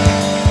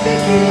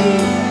 Thank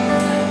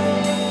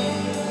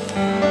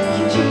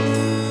you, Jesus.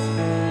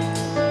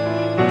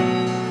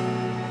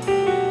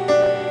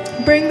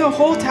 Bring the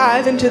whole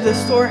tithe into the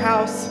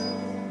storehouse,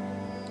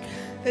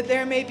 that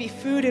there may be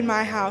food in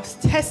my house.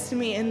 Test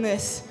me in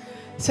this,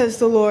 says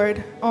the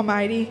Lord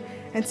Almighty,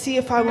 and see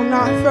if I will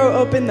not throw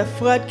open the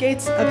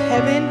floodgates of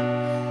heaven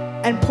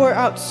and pour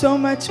out so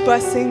much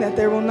blessing that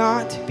there will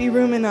not be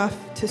room enough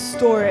to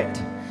store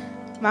it.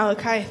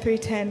 Malachi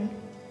 3:10.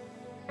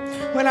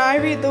 When I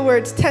read the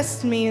words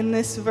test me in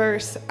this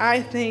verse,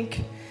 I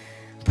think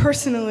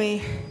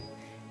personally,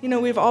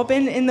 we've all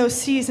been in those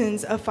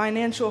seasons of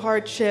financial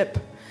hardship,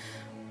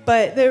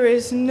 but there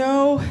is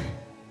no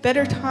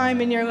better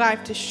time in your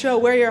life to show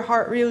where your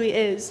heart really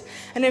is,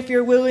 and if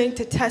you're willing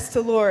to test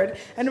the Lord.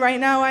 And right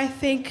now, I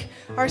think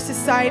our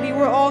society,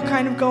 we're all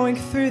kind of going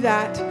through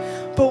that.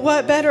 But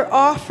what better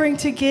offering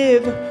to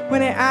give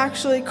when it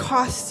actually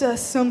costs us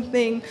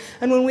something,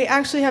 and when we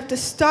actually have to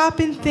stop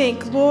and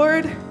think,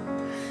 Lord,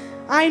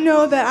 I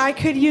know that I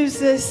could use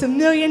this a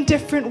million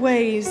different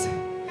ways,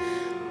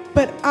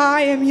 but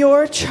I am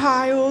your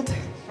child.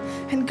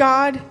 And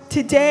God,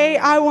 today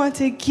I want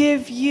to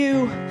give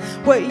you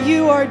what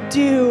you are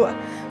due.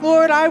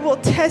 Lord, I will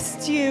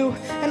test you,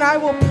 and I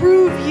will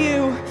prove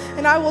you,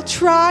 and I will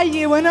try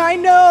you, and I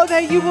know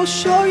that you will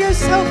show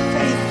yourself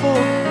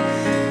faithful.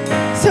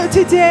 So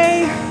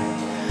today,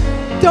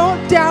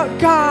 don't doubt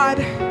God,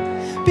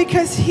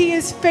 because he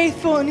is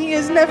faithful and he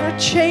is never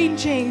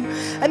changing.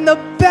 And the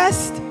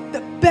best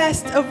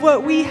of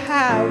what we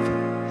have,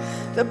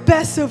 the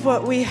best of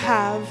what we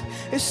have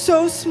is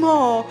so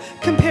small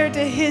compared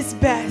to his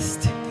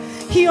best.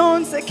 He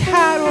owns the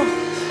cattle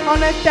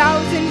on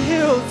 1,000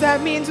 hills.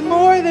 That means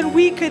more than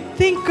we could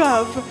think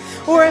of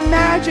or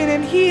imagine.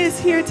 And he is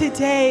here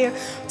today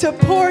to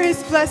pour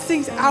his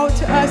blessings out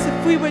to us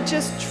if we would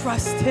just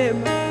trust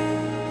him.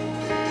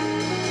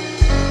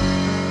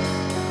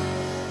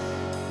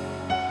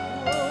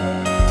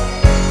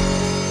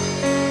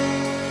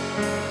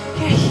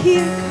 Yeah,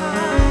 here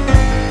comes.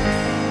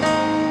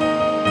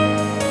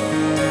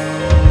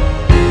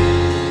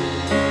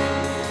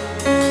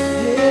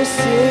 This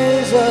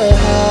is a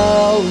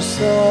house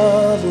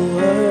of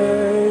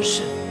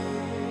worship.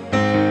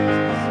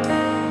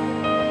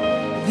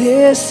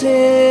 This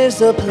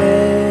is a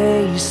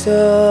place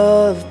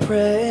of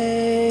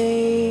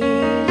praise,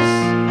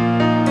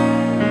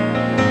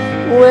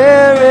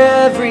 where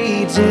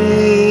every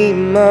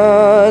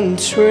demon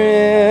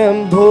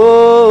trembles,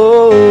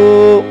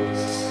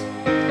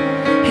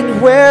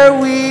 and where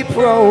we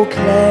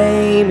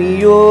proclaim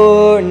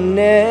your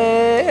name.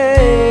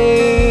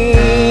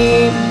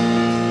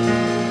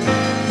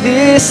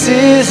 This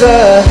is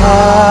a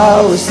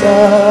house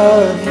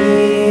of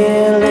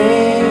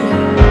healing.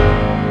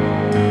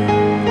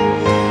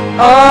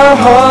 Our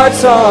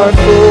hearts are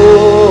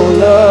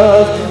full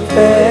of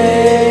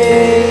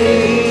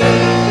faith.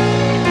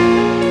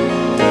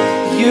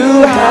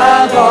 You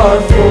have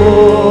our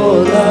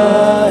full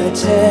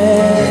attention.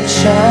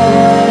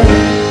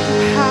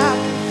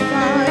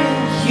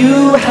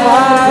 You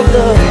have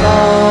the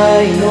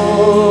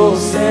final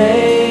say.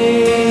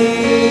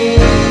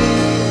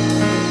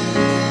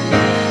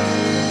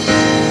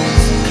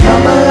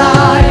 Come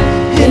alive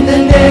in the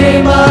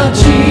name of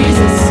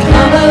Jesus.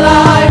 Come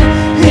alive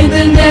in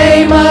the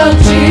name of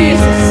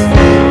Jesus.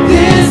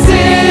 This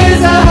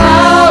is a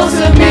house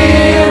of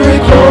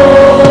miracles.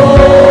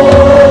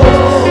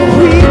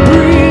 We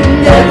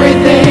bring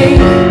everything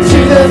to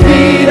the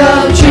feet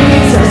of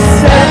Jesus.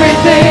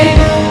 Everything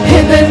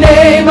in the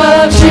name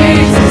of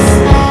Jesus.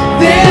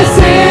 This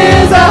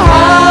is a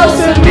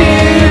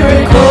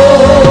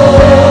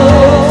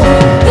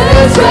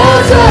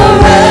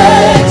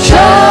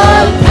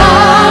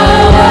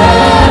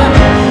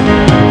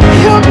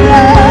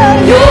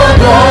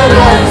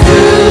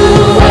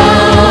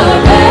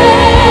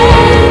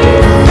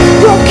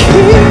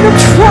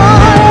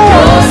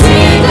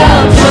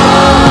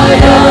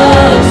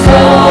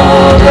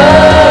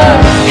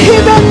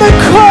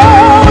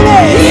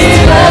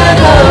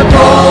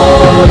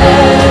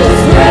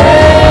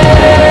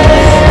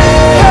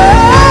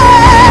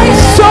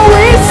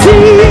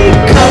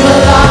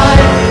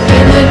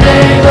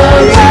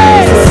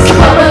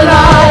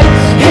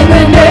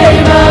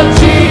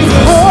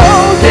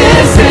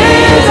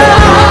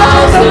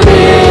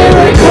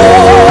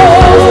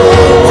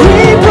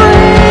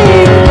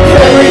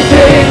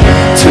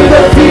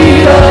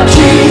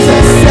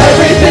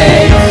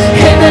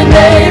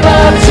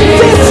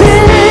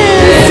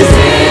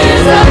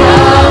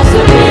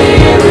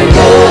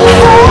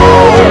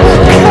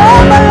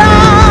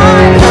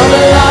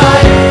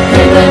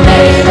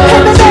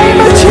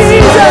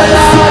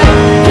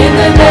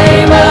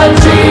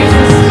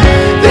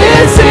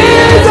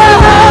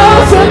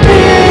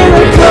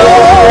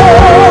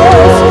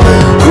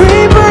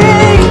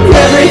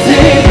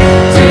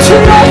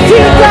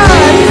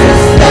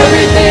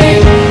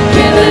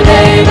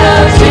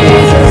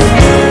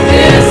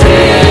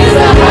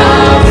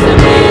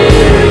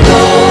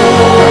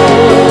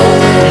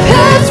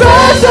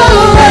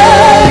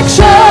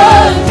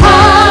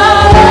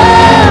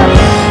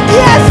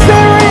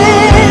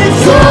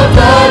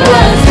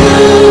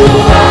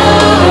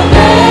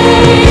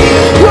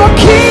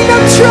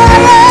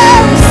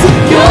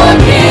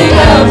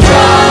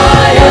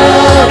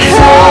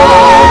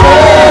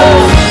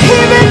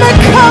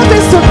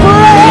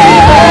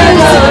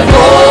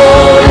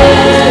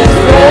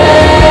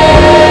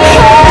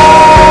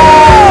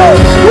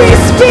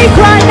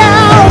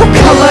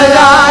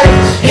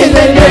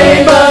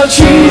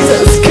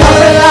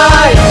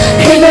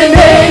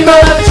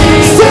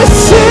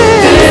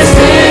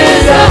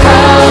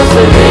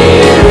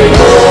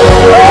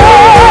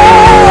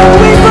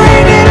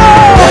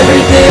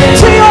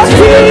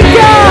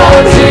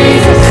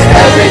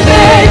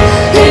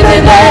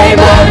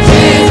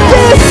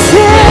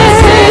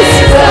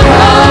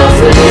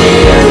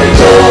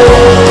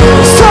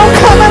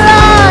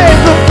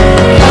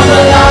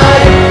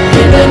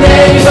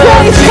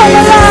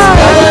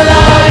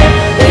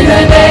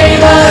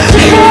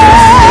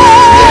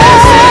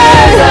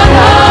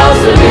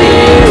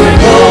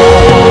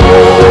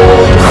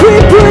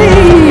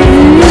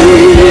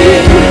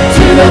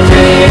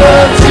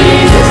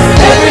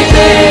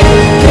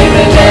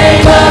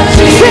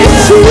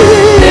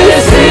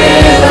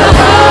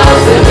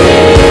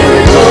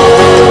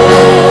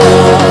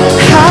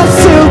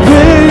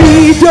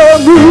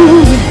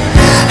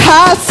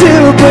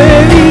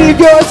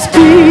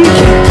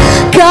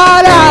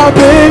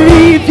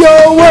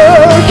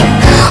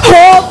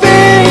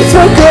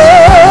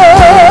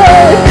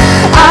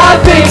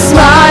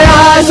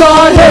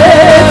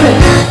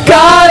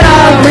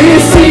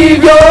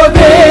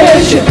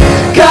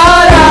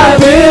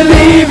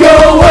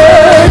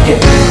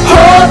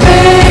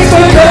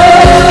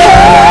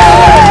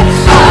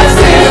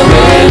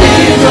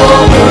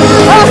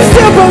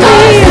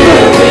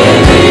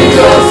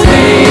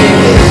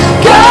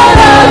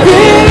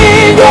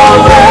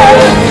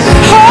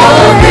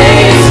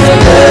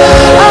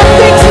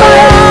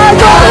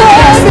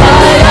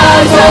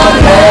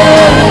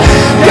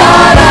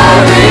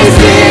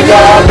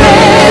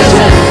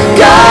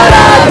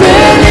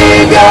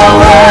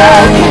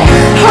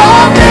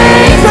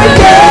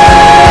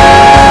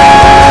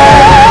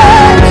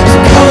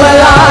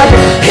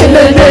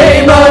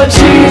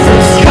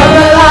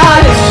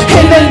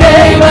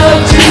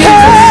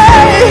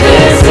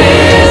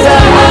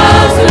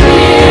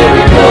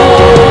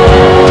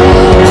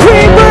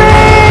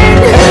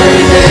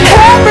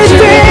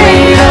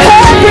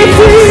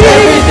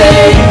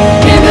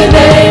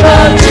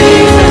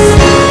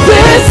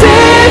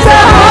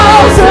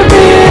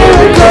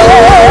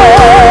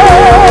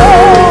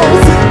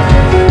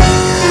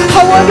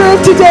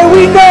today,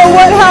 we know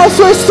what house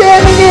we're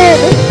standing in.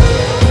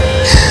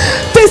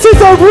 This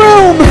is a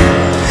room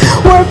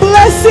where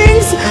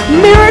blessings,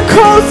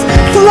 miracles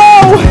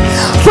flow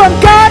from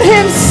God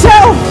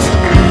Himself,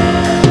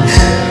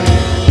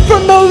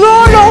 from the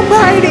Lord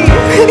Almighty.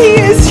 And He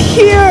is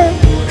here,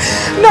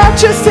 not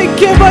just to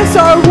give us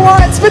our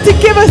wants, but to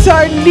give us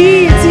our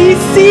needs.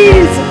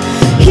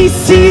 He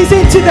sees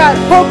into that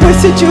hopeless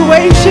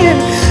situation,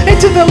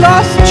 into the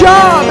lost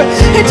job,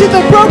 into the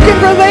broken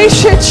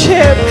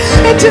relationship,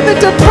 into the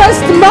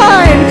depressed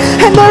mind.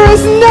 And there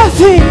is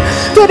nothing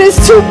that is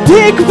too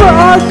big for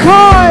our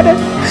God.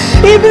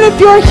 Even if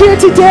you're here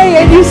today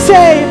and you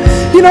say,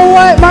 you know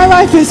what, my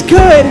life is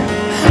good,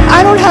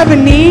 I don't have a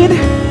need.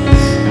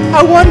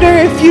 I wonder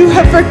if you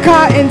have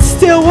forgotten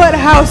still what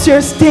house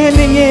you're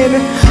standing in.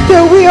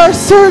 That we are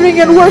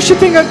serving and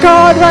worshiping a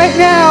God right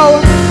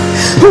now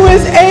who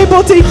is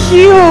able to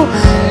heal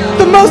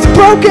the most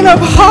broken of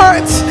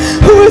hearts,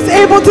 who is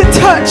able to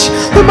touch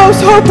the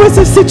most hopeless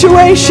of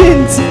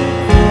situations.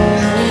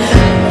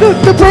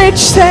 The bridge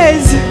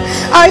says,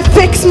 I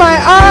fix my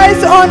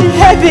eyes on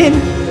heaven.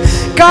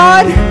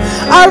 God,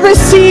 I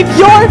receive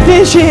your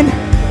vision.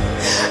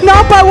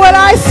 Not by what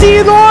I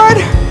see, Lord,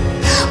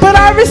 but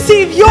I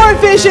receive your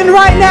vision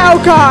right now,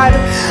 God.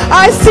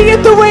 I see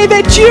it the way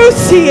that you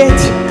see it.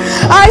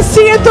 I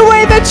see it the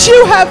way that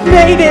you have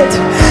made it.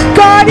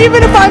 God,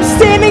 even if I'm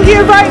standing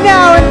here right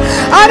now and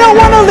I don't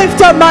want to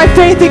lift up my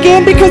faith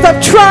again because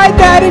I've tried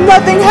that and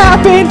nothing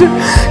happened,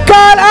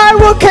 God, I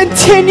will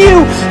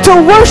continue to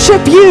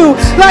worship you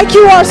like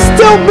you are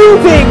still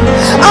moving.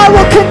 I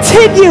will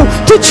continue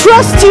to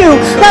trust you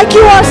like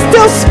you are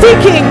still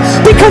speaking,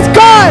 because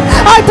God,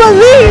 I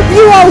believe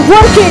you are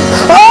working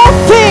all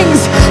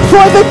things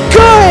for the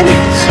good.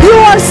 You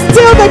are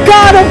still the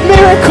God of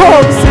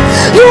miracles.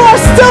 You are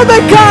still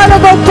the God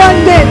of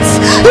abundance.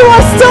 You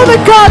are still the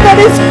God that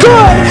is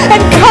good and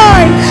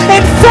kind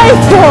and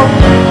faithful.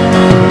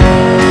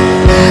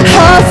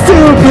 I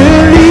still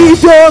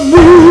believe you're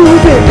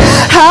moving.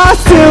 I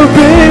still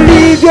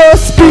believe you're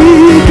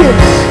speaking.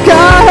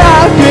 God,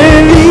 I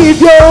believe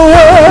you're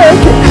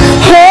working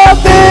all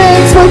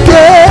things for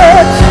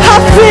good. I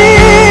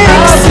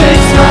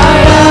fix my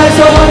eyes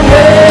on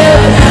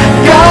heaven.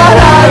 God,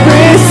 I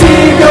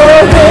receive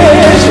your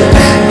vision.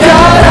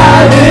 God,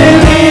 I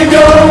believe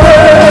you're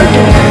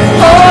working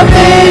all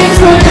things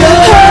for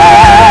good.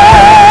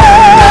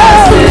 I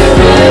still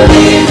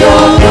believe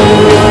you're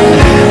moving.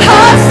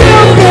 I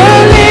still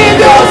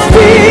believe you're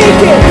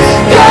speaking.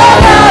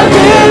 God, I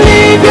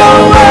believe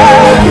you're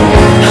working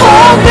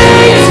all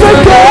things for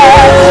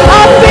good.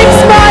 I fix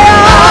my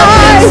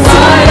eyes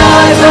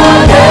on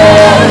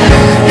heaven.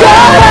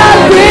 God,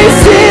 I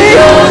receive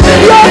your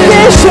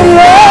vision,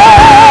 Lord.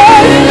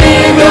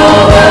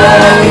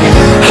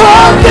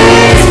 All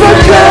things for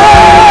good.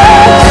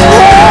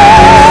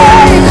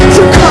 Hey,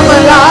 so come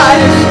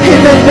alive in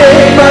the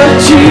name of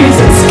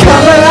Jesus.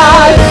 Come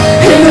alive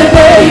in the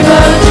name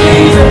of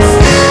Jesus.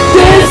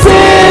 This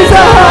is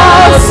a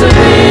house of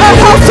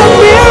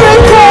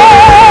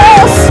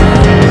miracles.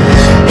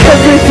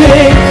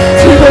 Everything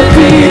to the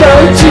feet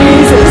of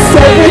Jesus.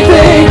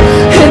 Everything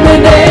in the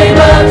name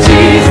of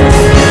Jesus.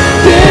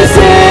 This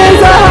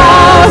is a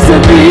house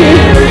of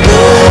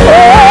miracles.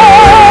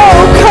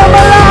 Oh, come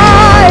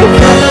alive.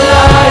 Come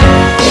alive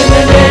in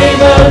the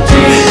name of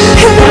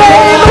Jesus. In the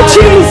name of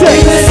Jesus.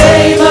 In the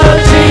name of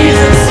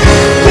Jesus.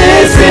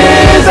 This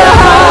is a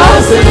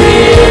house of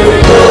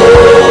miracles.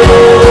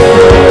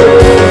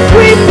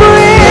 We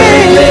bring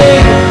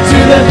everything to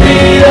the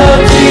feet of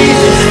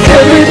Jesus.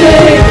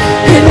 Everything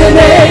in the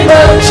name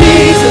of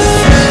Jesus.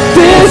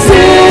 This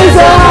is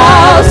a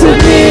house of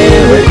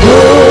miracles.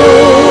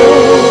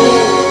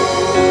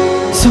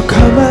 So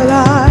come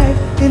alive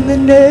in the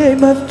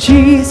name of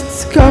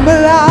Jesus. Come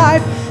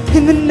alive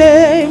in the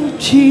name of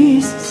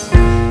Jesus.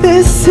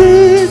 This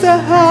is a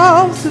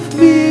house of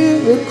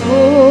miracles.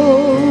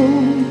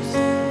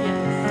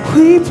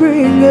 We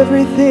bring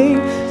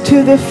everything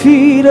to the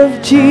feet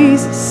of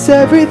Jesus.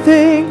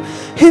 Everything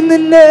in the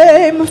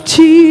name of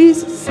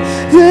Jesus.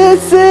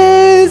 This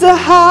is a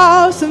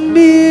house of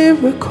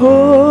miracles.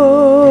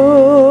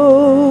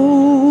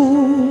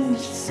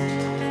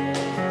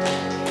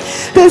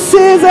 This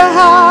is a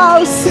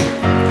house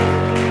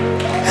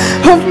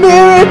of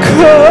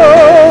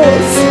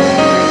miracles.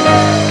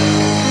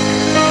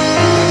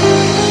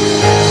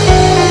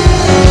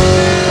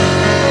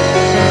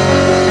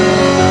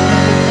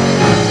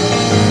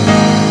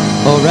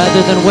 Oh,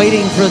 rather than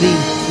waiting for the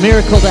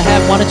miracle to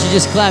happen, why don't you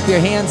just clap your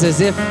hands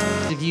as if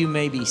you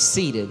may be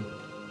seated.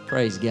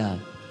 Praise God.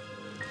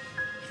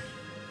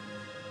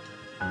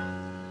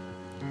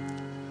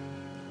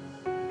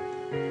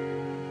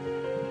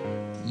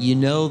 You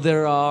know,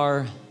 there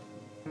are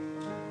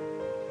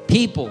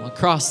people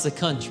across the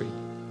country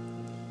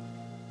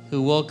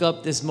who woke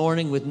up this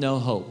morning with no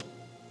hope.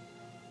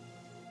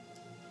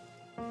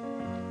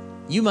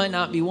 You might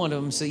not be one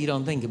of them, so you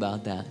don't think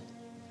about that.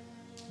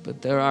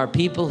 But there are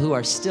people who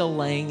are still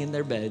laying in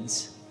their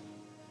beds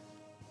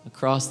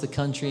across the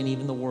country and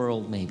even the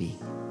world maybe,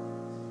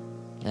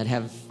 that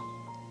have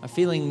are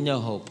feeling no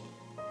hope.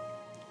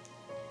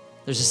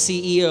 There's a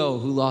CEO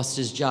who lost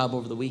his job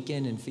over the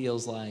weekend and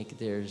feels like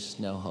there's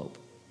no hope.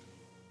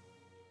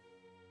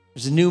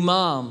 There's a new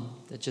mom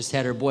that just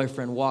had her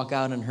boyfriend walk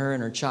out on her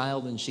and her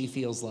child, and she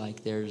feels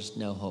like there's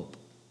no hope.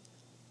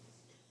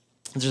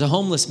 There's a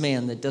homeless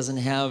man that doesn't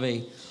have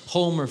a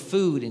home or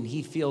food, and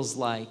he feels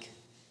like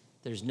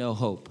there's no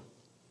hope.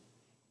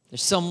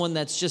 There's someone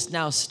that's just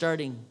now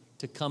starting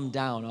to come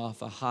down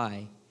off a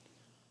high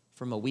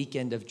from a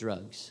weekend of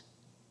drugs.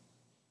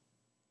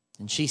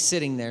 And she's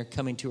sitting there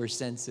coming to her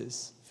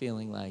senses,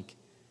 feeling like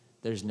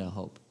there's no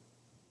hope.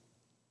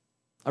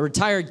 A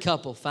retired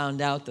couple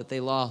found out that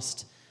they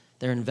lost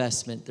their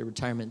investment, their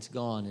retirement's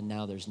gone, and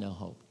now there's no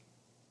hope.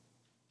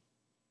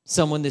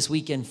 Someone this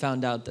weekend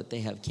found out that they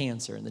have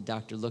cancer, and the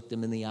doctor looked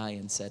them in the eye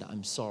and said,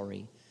 I'm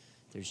sorry,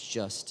 there's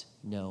just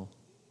no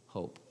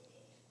hope.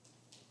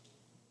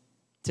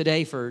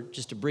 Today, for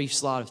just a brief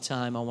slot of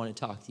time, I want to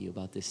talk to you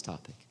about this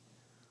topic.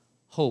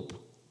 Hope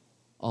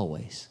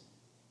always.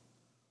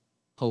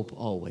 Hope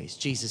always.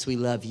 Jesus, we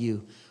love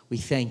you. We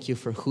thank you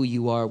for who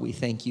you are. We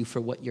thank you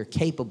for what you're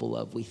capable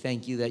of. We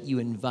thank you that you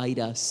invite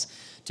us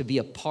to be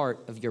a part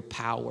of your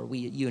power.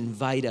 You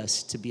invite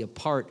us to be a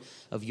part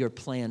of your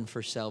plan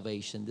for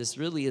salvation. This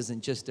really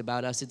isn't just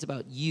about us. It's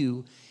about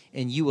you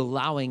and you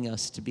allowing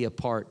us to be a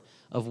part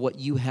of what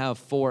you have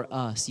for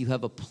us. You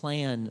have a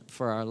plan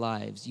for our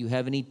lives. You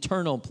have an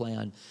eternal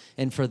plan.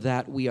 And for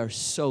that, we are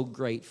so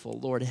grateful.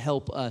 Lord,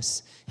 help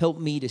us. Help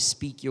me to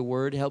speak your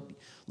word. Help,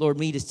 Lord,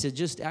 me to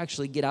just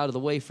actually get out of the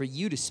way for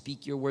you to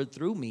speak your word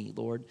through me,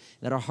 Lord,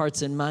 that our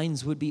hearts and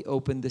minds would be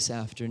open this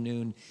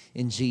afternoon.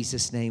 In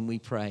Jesus' name we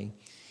pray.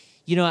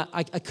 You know,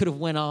 I could have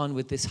went on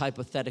with this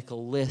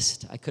hypothetical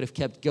list. I could have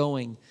kept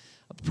going.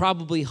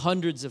 Probably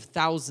hundreds of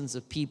thousands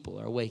of people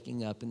are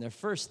waking up, and their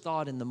first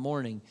thought in the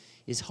morning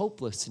is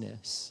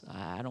hopelessness.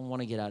 I don't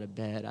want to get out of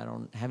bed. I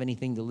don't have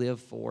anything to live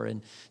for.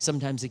 And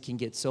sometimes it can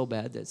get so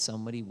bad that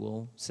somebody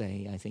will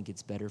say, I think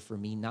it's better for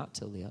me not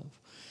to live.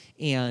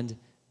 And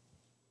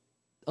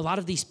a lot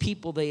of these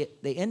people, they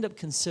end up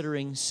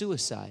considering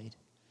suicide.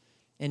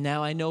 And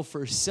now I know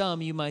for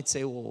some, you might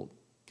say, well,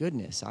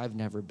 goodness, I've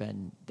never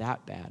been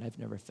that bad. I've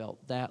never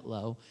felt that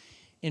low.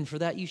 And for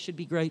that, you should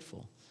be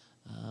grateful.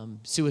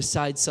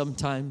 Suicide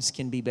sometimes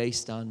can be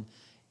based on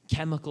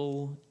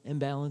chemical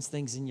imbalance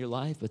things in your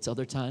life, but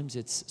other times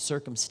it's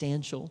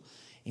circumstantial.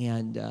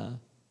 And,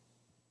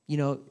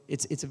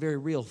 it's a very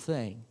real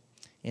thing.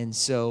 And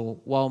so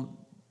while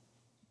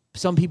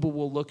some people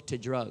will look to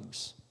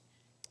drugs,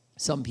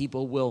 some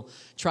people will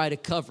try to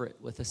cover it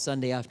with a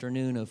Sunday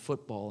afternoon of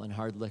football and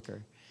hard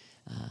liquor.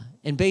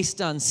 And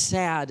based on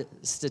sad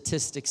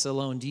statistics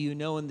alone, do you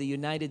know in the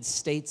United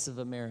States of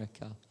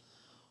America,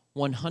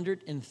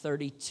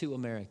 132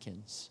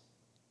 Americans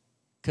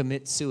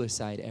commit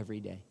suicide every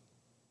day.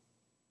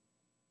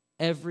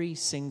 Every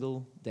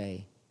single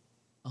day,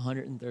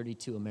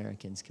 132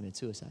 Americans commit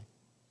suicide.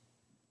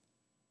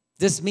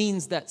 This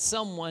means that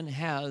someone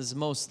has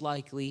most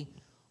likely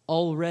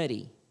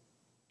already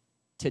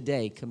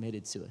today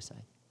committed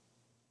suicide.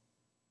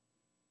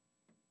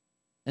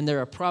 And there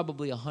are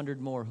probably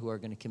 100 more who are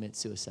going to commit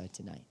suicide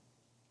tonight.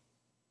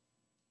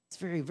 It's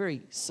very, very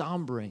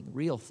sombering,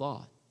 real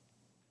thought.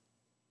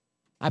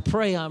 I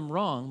pray I'm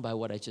wrong by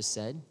what I just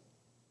said,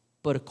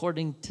 but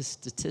according to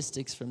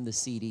statistics from the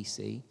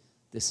CDC,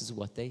 this is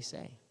what they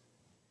say.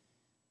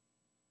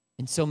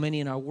 And so many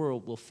in our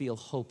world will feel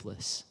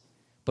hopeless.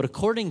 But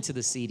according to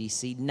the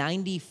CDC,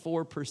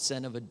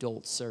 94% of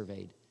adults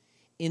surveyed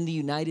in the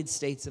United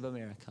States of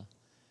America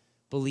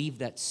believe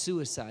that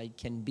suicide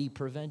can be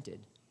prevented.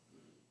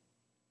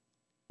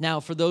 Now,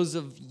 for those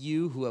of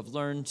you who have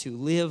learned to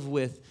live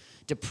with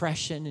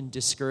depression and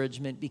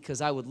discouragement,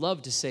 because I would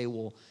love to say,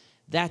 well,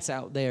 that's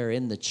out there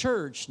in the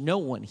church. No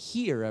one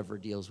here ever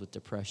deals with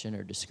depression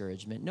or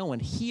discouragement. No one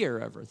here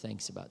ever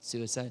thinks about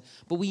suicide.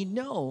 But we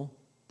know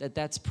that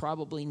that's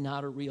probably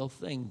not a real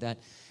thing, that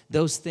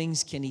those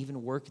things can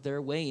even work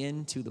their way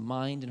into the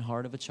mind and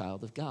heart of a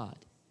child of God.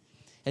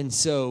 And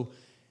so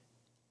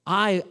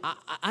I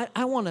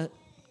want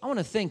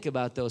to think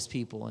about those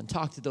people and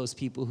talk to those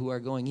people who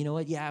are going, you know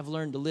what, yeah, I've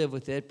learned to live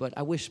with it, but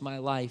I wish my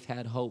life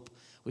had hope,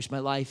 wish my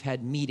life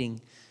had meaning.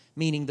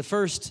 Meaning the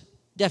first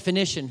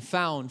definition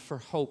found for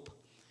hope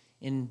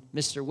in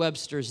Mr.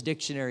 Webster's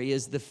dictionary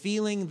is the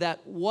feeling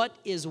that what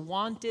is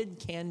wanted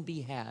can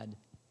be had.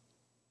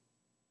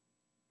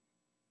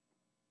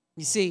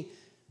 You see,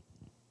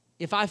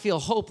 if I feel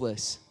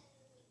hopeless,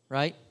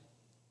 right,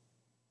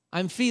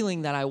 I'm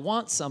feeling that I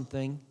want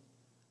something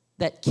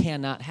that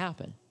cannot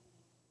happen.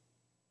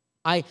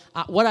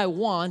 What I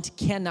want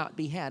cannot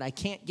be had. I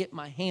can't get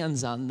my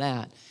hands on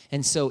that.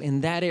 And so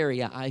in that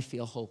area, I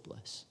feel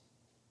hopeless.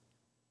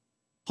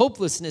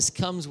 Hopelessness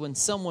comes when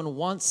someone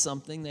wants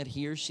something that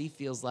he or she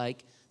feels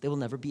like they will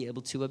never be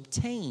able to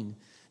obtain.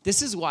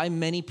 This is why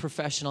many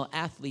professional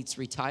athletes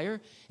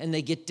retire and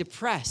they get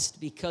depressed,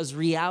 because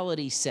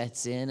reality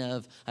sets in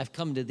of, I've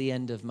come to the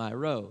end of my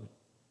road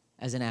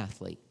as an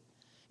athlete.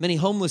 Many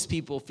homeless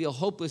people feel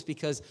hopeless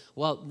because,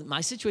 well,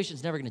 my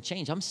situation's never going to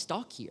change. I'm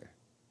stuck here.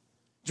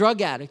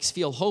 Drug addicts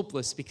feel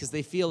hopeless because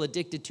they feel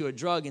addicted to a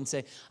drug and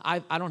say, I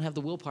don't have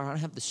the willpower, I don't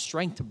have the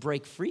strength to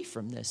break free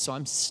from this, so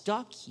I'm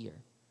stuck here.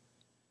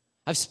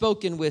 I've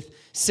spoken with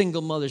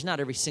single mothers. Not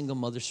every single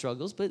mother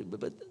struggles,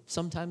 but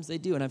sometimes they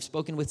do. And I've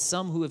spoken with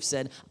some who have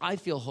said, I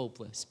feel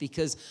hopeless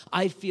because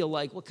I feel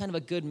like, what kind of a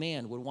good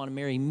man would want to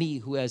marry me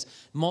who has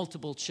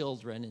multiple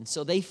children? And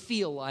so they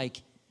feel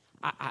like,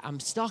 I'm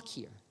stuck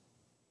here.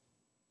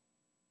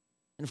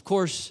 And of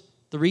course,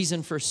 the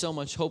reason for so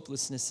much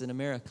hopelessness in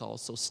America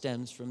also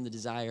stems from the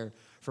desire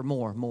for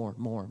more.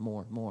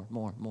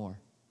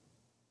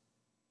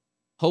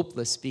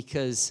 Hopeless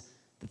because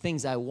the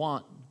things I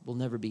want will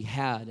never be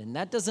had. And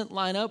that doesn't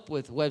line up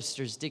with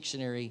Webster's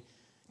dictionary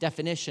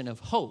definition of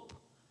hope.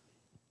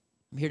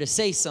 I'm here to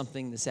say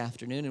something this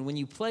afternoon, and when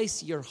you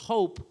place your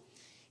hope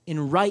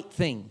in right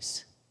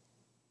things,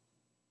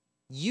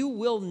 you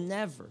will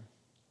never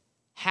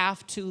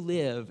have to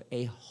live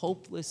a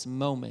hopeless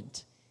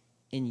moment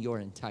in your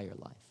entire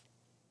life.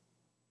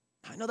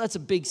 I know that's a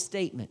big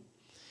statement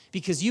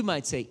because you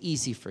might say,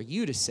 easy for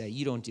you to say,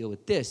 you don't deal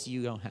with this,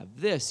 you don't have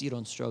this, you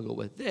don't struggle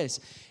with this.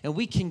 And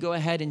we can go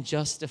ahead and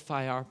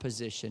justify our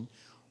position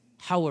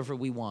however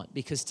we want,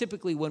 because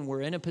typically when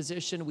we're in a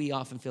position, we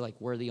often feel like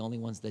we're the only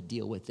ones that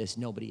deal with this.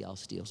 Nobody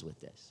else deals with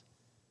this.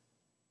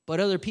 But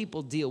other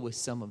people deal with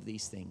some of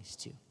these things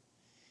too.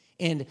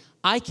 And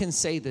I can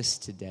say this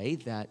today,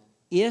 that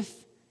if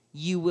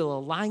you will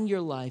align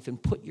your life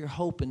and put your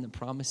hope in the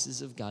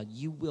promises of God,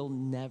 you will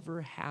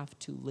never have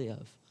to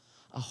live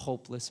a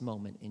hopeless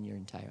moment in your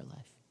entire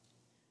life.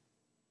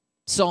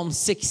 Psalm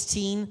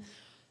 16:8,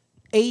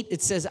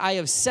 it says, I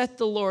have set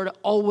the Lord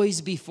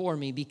always before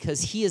me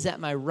because he is at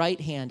my right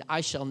hand.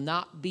 I shall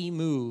not be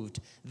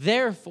moved.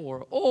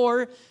 Therefore,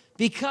 or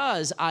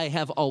because I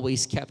have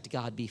always kept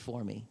God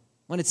before me.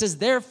 When it says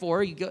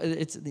therefore, you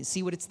go,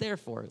 see what it's there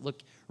for.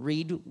 Look,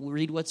 read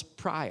what's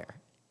prior.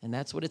 And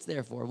that's what it's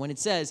there for. When it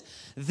says,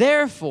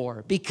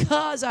 therefore,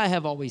 because I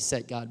have always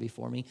set God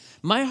before me,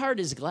 my heart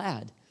is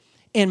glad,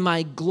 and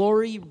my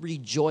glory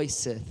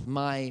rejoiceth.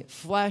 My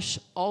flesh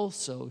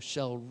also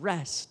shall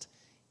rest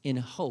in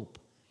hope.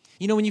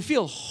 You know, when you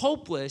feel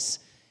hopeless,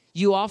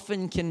 you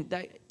often can,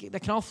 that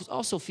can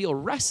also feel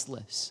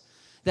restless.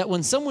 That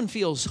when someone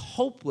feels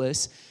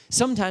hopeless,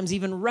 sometimes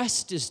even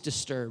rest is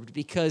disturbed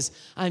because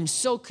I'm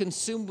so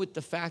consumed with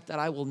the fact that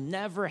I will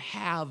never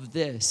have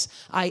this.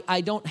 I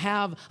don't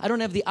have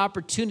the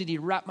opportunity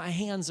to wrap my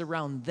hands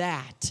around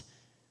that.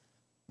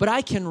 But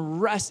I can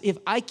rest. If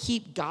I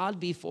keep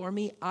God before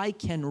me, I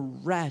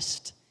can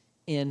rest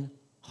in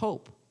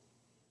hope.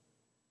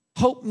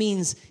 Hope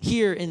means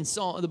here in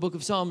the book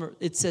of Psalm,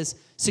 it says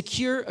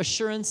secure,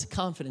 assurance,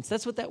 confidence.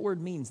 That's what that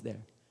word means there.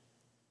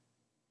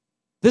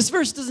 This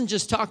verse doesn't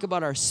just talk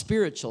about our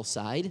spiritual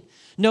side.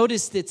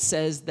 Notice it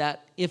says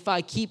that if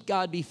I keep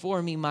God before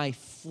me, my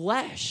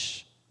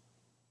flesh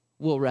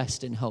will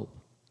rest in hope.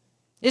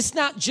 It's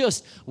not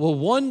just, well,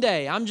 one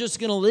day I'm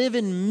just going to live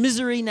in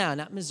misery now.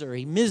 Not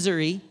Missouri,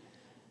 misery.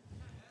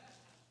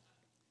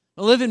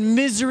 I live in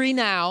misery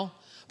now,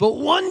 but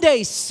one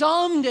day,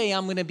 someday,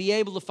 I'm going to be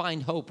able to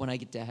find hope when I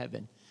get to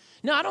heaven.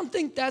 No, I don't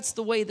think that's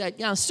the way that,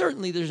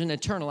 certainly there's an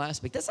eternal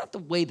aspect. That's not the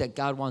way that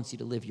God wants you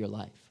to live your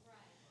life.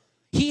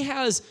 He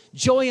has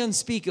joy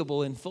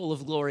unspeakable and full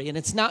of glory, and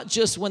it's not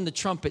just when the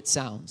trumpet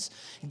sounds.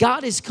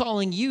 God is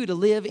calling you to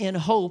live in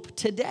hope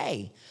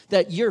today,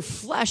 that your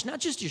flesh, not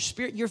just your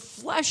spirit, your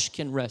flesh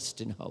can rest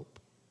in hope.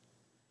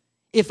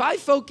 If I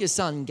focus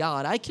on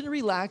God, I can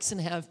relax and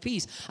have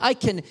peace. I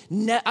can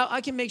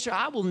make sure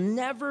I will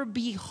never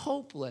be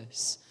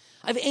hopeless.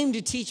 I've aimed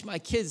to teach my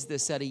kids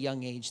this at a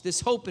young age. This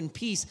hope and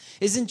peace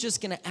isn't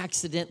just going to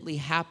accidentally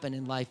happen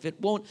in life.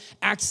 It won't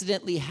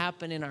accidentally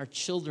happen in our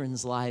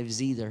children's lives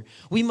either.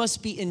 We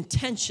must be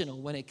intentional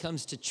when it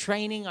comes to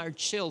training our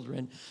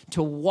children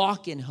to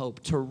walk in hope,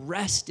 to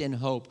rest in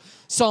hope.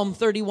 Psalm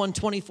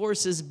 31:24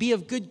 says, be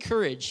of good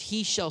courage.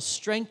 He shall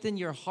strengthen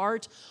your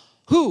heart.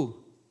 Who?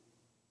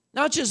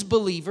 Not just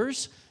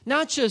believers,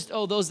 not just,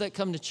 those that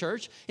come to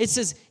church. It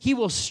says, he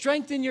will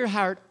strengthen your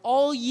heart,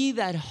 all ye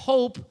that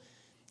hope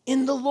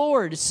in the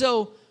Lord.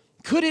 So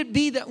could it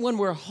be that when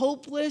we're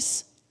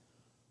hopeless,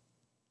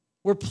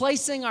 we're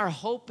placing our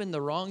hope in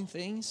the wrong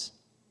things?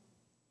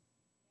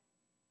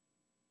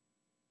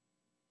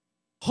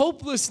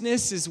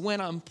 Hopelessness is when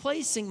I'm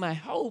placing my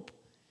hope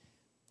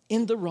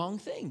in the wrong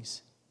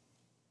things.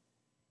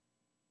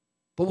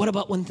 But what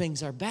about when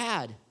things are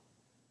bad?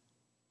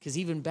 Because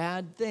even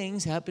bad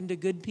things happen to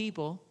good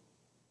people.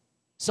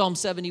 Psalm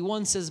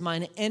 71 says,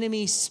 mine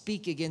enemies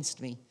speak against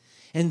me,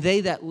 and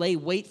they that lay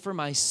wait for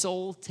my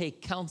soul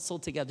take counsel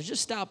together.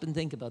 Just stop and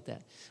think about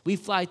that. We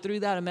fly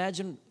through that.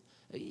 Imagine,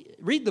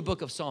 read the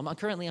book of Psalms.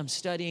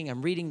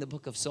 I'm reading the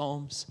book of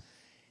Psalms.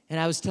 And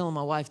I was telling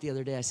my wife the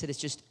other day, I said, it's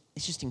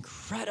just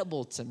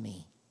incredible to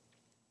me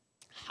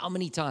how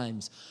many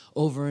times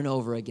over and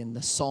over again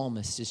the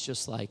psalmist is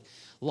just like,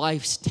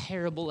 life's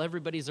terrible.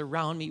 Everybody's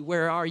around me.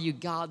 Where are you,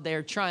 God?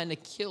 They're trying to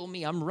kill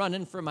me. I'm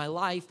running for my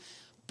life.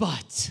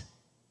 But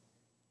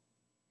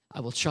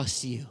I will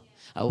trust you.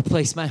 I will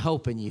place my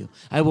hope in you.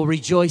 I will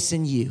rejoice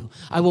in you.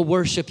 I will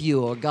worship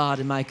you, O God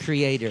and my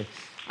Creator.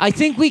 I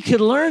think we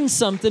could learn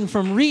something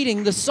from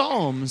reading the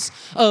Psalms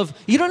of,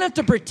 you don't have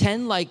to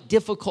pretend like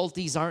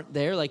difficulties aren't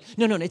there. Like,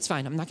 no, it's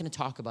fine. I'm not going to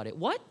talk about it.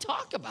 What?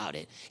 Talk about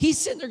it. He's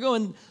sitting there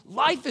going,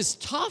 life is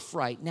tough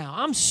right now.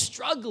 I'm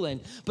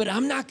struggling, but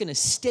I'm not going to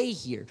stay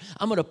here.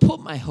 I'm going to put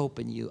my hope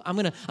in you. I'm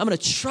going to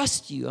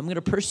trust you. I'm going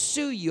to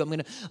pursue you. I'm going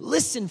to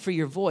listen for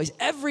your voice.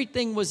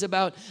 Everything was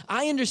about,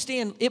 I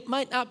understand it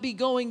might not be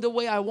going the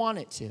way I want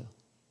it to,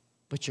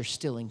 but you're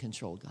still in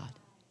control, God.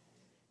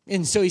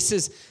 And so he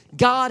says,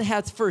 God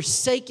hath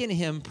forsaken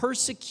him,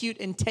 persecute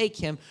and take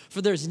him,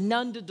 for there's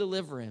none to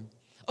deliver him.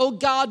 O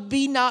God,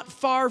 be not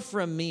far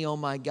from me, O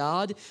my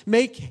God.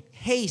 Make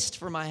haste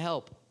for my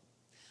help.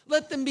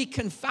 Let them be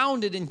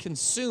confounded and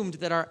consumed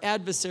that are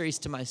adversaries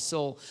to my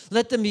soul.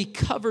 Let them be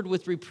covered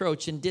with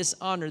reproach and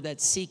dishonor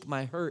that seek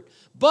my hurt.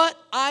 But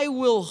I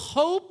will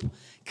hope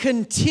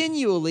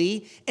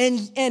continually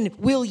and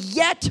will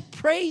yet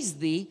praise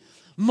thee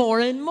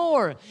more and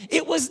more.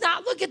 It was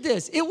not, look at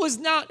this. It was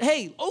not,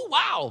 hey, oh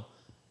wow,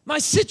 my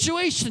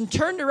situation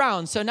turned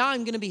around, so now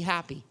I'm going to be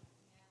happy.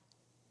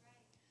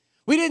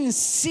 We didn't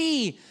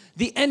see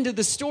the end of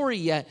the story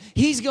yet.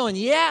 He's going,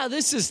 yeah,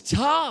 this is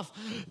tough.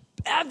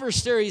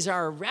 Adversaries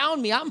are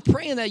around me. I'm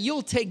praying that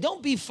you'll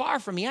don't be far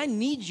from me. I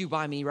need you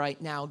by me right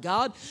now,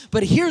 God.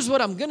 But here's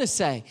what I'm going to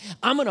say.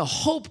 I'm going to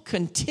hope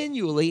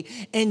continually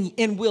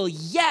and will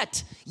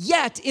yet,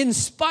 in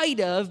spite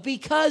of,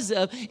 because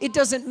of, it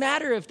doesn't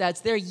matter if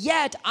that's there,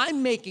 yet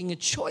I'm making a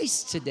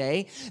choice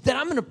today that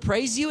I'm going to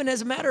praise you. And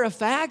as a matter of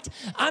fact,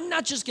 I'm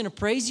not just going to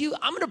praise you.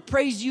 I'm going to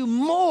praise you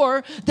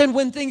more than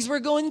when things were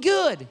going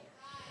good.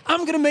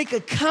 I'm going to make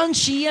a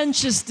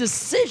conscientious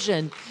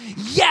decision,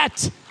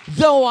 yet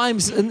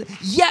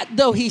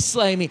though he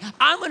slay me,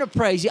 I'm going to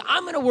praise you.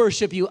 I'm going to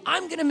worship you.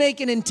 I'm going to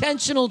make an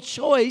intentional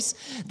choice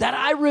that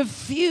I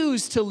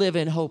refuse to live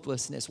in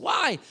hopelessness.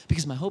 Why?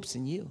 Because my hope's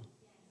in you.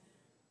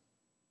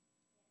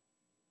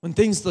 When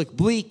things look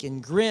bleak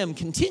and grim,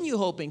 continue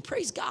hoping.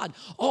 Praise God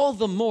all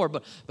the more.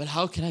 But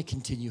how can I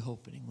continue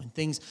hoping when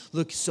things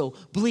look so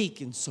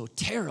bleak and so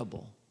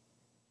terrible?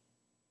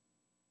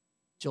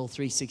 Joel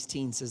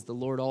 3:16 says, the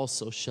Lord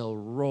also shall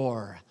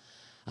roar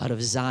out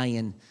of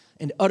Zion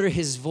and utter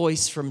his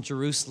voice from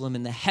Jerusalem,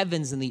 and the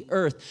heavens and the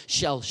earth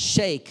shall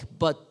shake,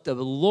 but the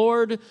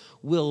Lord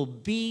will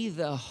be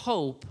the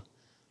hope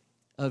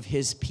of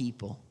his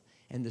people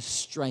and the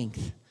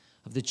strength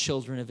of the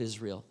children of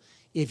Israel.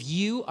 If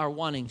you are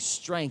wanting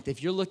strength,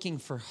 if you're looking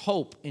for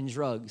hope in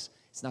drugs,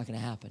 it's not going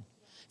to happen.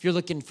 If you're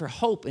looking for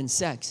hope in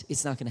sex,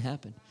 it's not going to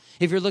happen.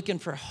 If you're looking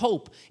for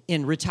hope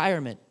in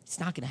retirement,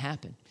 it's not going to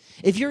happen.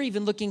 If you're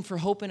even looking for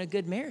hope in a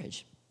good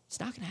marriage, it's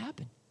not going to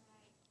happen.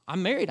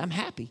 I'm married, I'm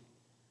happy.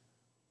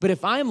 But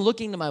if I'm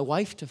looking to my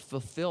wife to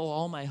fulfill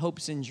all my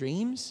hopes and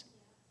dreams,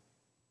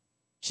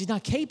 she's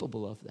not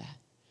capable of that.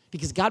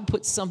 Because God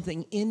put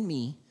something in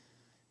me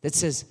that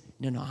says,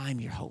 no, I'm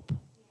your hope.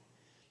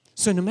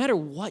 So no matter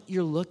what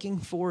you're looking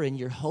for in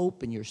your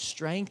hope and your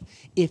strength,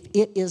 if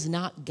it is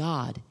not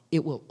God,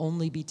 it will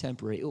only be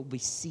temporary. It will be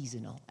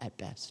seasonal at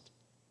best.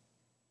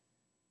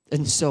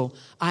 And so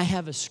I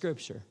have a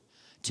scripture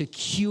to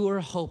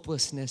cure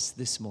hopelessness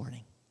this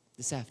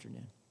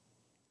afternoon.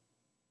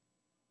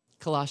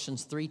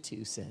 Colossians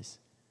 3:2 says,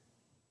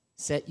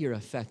 set your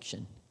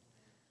affection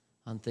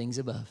on things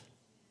above,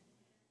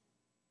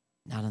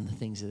 not on the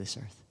things of this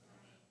earth.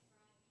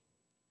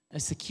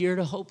 That's the cure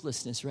to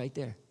hopelessness right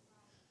there.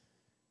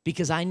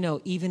 Because I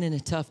know even in a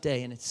tough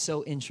day, and it's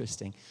so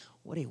interesting,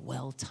 what a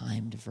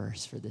well-timed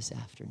verse for this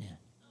afternoon.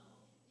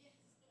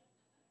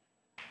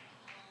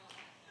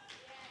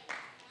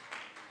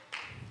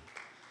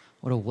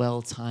 What a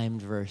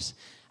well-timed verse.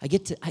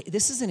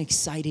 This is an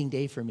exciting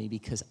day for me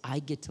because I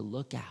get to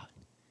look out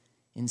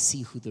and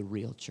see who the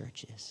real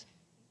church is.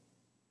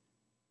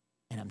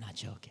 And I'm not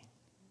joking.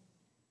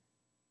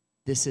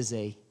 This is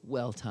a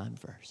well-timed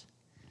verse.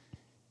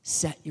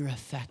 Set your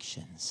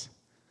affections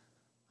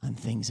on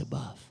things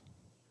above,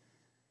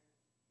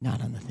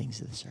 not on the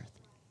things of this earth.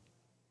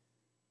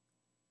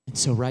 And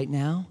so right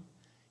now,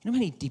 you know how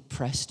many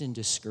depressed and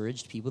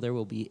discouraged people there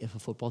will be if a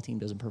football team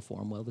doesn't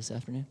perform well this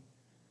afternoon?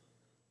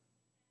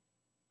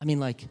 I mean,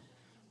 like,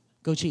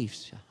 go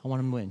Chiefs. I want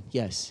them to win.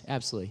 Yes,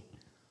 absolutely.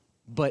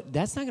 But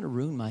that's not going to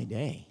ruin my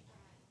day.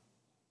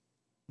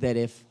 That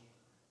if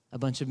a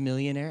bunch of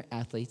millionaire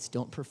athletes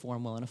don't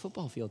perform well on a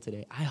football field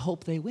today, I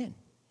hope they win.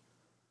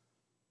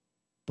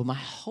 But my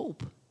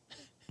hope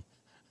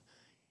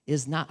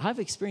is not, I've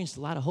experienced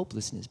a lot of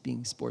hopelessness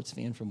being a sports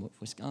fan from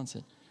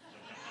Wisconsin.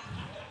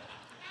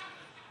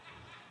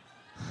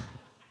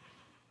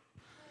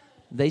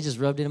 They just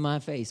rubbed it in my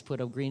face, put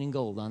up green and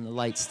gold on the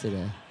lights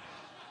today.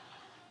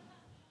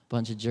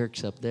 Bunch of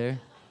jerks up there.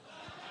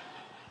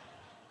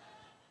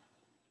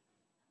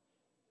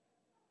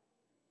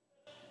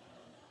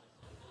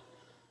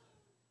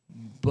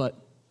 But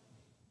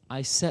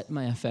I set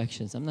my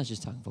affections. I'm not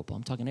just talking football.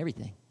 I'm talking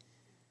everything.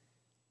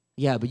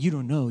 Yeah, but you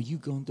don't know. You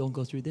don't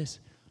go through this.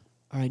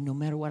 All right, no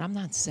matter what, I'm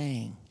not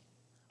saying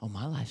Oh,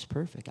 my life's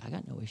perfect. I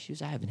got no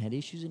issues. I haven't had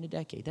issues in a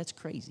decade. That's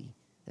crazy.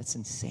 That's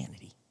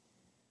insanity.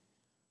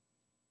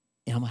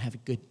 And I'm going to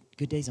have good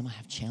days. I'm going to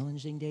have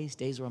challenging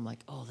days where I'm like,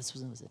 oh, this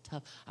was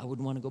tough. I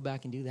wouldn't want to go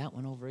back and do that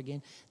one over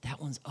again.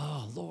 That one's,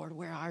 oh, Lord,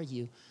 where are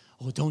you?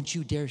 Oh, don't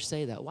you dare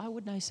say that. Why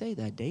wouldn't I say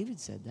that? David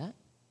said that.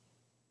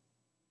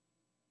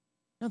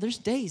 No, there's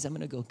days I'm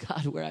going to go,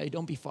 God,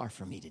 don't be far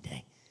from me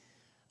today.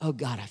 Oh,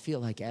 God, I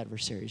feel like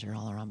adversaries are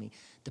all around me.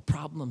 The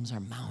problems are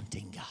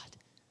mounting, God.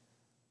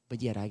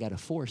 But yet I got to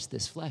force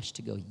this flesh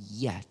to go,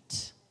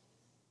 yet.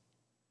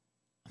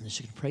 I'm just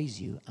going to praise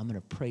you. I'm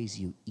going to praise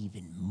you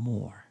even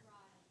more.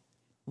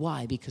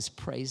 Why? Because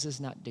praise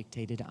is not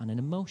dictated on an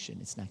emotion.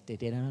 It's not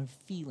dictated on a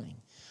feeling.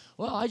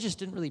 Well, I just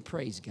didn't really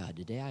praise God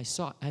today. I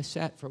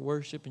sat for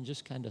worship and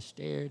just kind of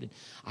stared. And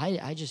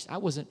I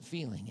wasn't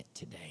feeling it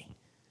today.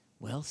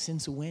 Well,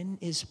 since when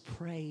is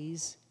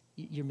praise?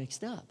 You're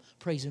mixed up.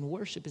 Praise and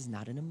worship is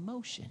not an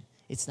emotion.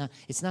 It's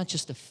not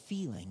just a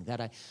feeling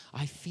that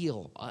I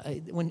feel.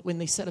 When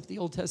they set up the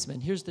Old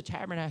Testament, here's the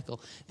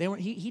tabernacle.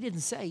 He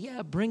didn't say,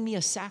 yeah, bring me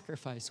a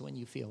sacrifice when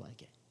you feel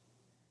like it.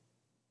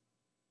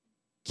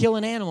 Kill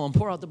an animal and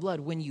pour out the blood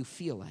when you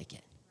feel like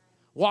it.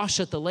 Wash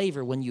at the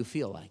laver when you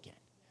feel like it.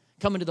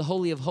 Come into the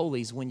Holy of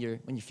Holies when you're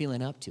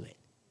feeling up to it.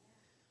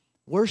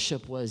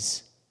 Worship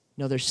was,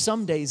 there's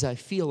some days I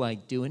feel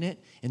like doing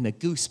it, and the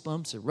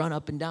goosebumps run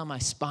up and down my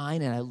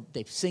spine, and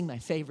they sing my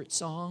favorite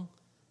song.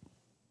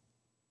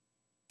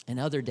 And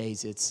other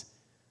days it's,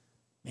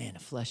 man, the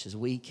flesh is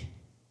weak.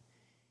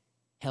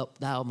 Help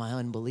thou my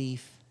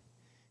unbelief.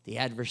 The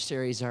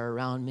adversaries are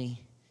around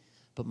me,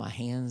 but my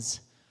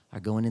hands are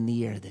going in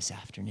the air this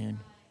afternoon.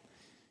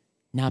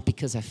 Not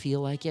because I feel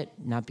like it,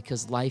 not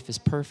because life is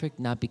perfect,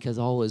 not because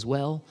all is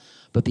well,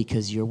 but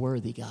because you're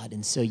worthy, God.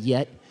 And so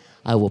yet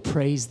I will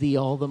praise thee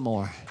all the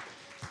more.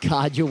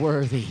 God, you're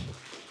worthy.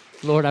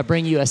 Lord, I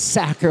bring you a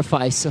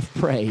sacrifice of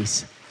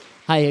praise.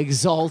 I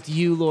exalt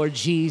you, Lord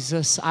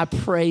Jesus. I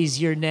praise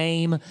your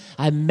name.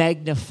 I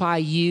magnify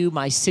you.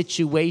 My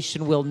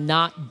situation will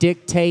not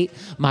dictate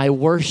my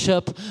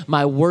worship.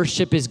 My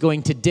worship is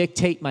going to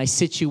dictate my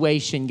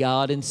situation,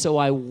 God. And so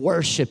I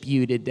worship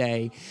you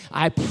today.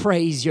 I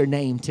praise your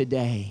name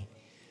today.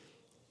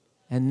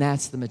 And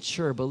that's the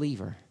mature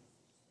believer.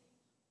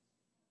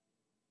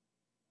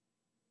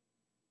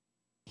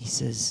 He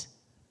says,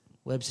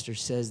 Webster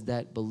says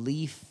that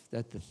belief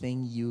that the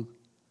thing you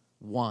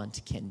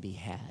want can be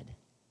had.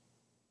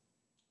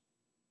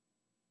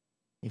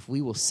 If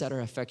we will set our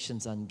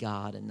affections on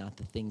God and not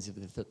the things of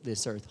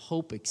this earth,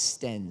 hope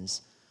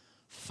extends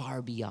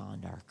far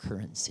beyond our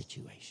current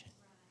situation.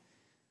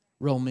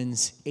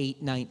 Romans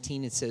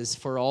 8:19, it says,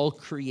 for all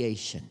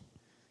creation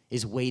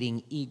is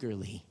waiting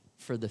eagerly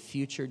for the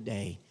future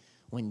day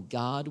when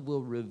God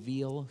will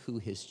reveal who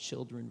his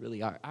children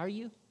really are. Are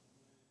you?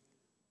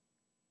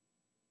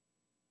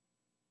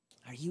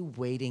 Are you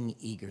waiting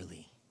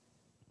eagerly?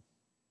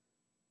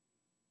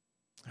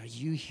 Are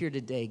you here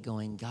today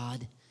going,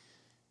 God,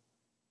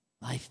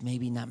 life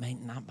maybe not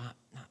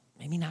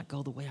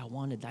go the way I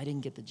wanted. I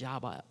didn't get the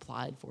job I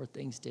applied for.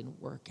 Things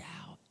didn't work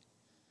out.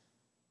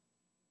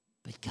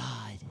 But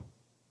God,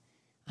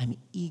 I'm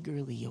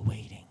eagerly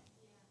awaiting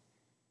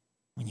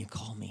when you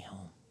call me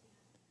home.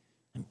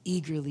 I'm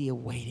eagerly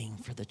awaiting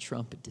for the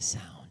trumpet to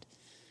sound.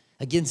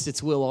 Against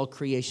its will, all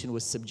creation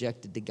was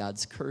subjected to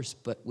God's curse,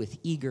 but with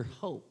eager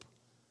hope,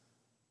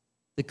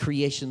 the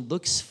creation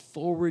looks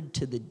forward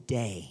to the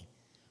day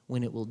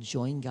when it will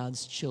join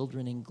God's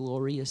children in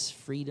glorious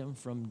freedom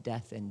from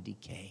death and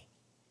decay.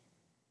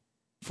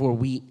 For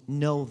we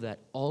know that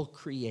all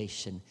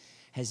creation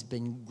has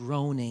been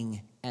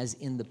groaning as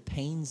in the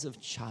pains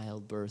of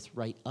childbirth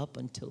right up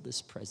until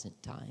this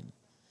present time.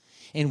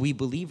 And we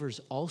believers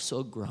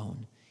also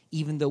groan,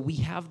 even though we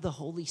have the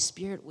Holy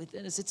Spirit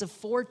within us. It's a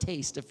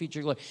foretaste of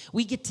future glory.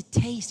 We get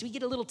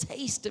a little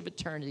taste of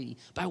eternity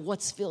by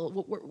what's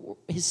filled,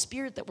 his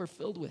Spirit that we're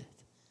filled with.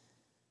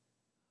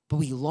 But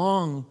we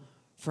long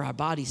for our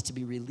bodies to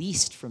be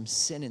released from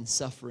sin and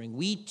suffering.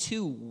 We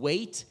too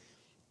wait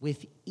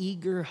with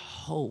eager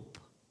hope.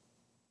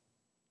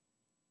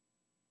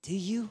 Do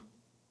you?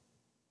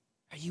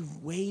 Are you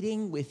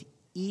waiting with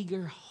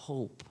eager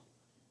hope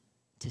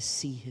to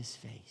see his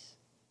face?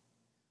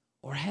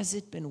 Or has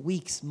it been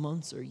weeks,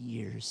 months, or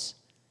years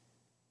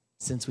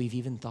since we've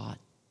even thought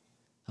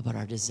about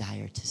our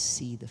desire to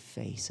see the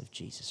face of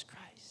Jesus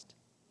Christ?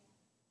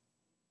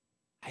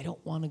 I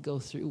don't want to go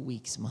through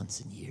weeks,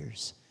 months, and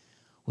years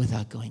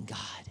without going, God,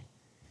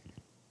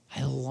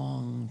 I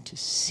long to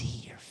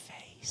see your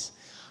face.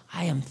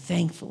 I am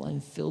thankful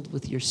I'm filled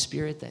with your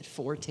Spirit, that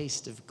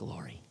foretaste of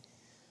glory.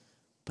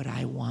 But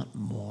I want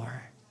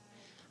more.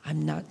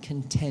 I'm not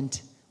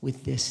content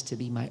with this to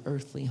be my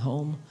earthly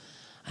home.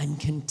 I'm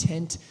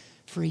content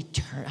for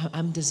eternity.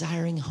 I'm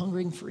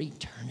hungering for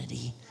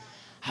eternity.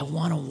 I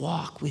want to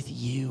walk with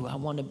you. I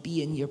want to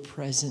be in your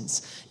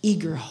presence.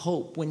 Eager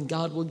hope when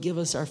God will give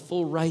us our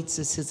full rights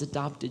as his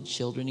adopted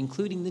children,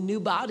 including the new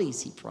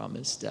bodies he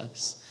promised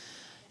us.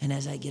 And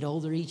as I get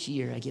older each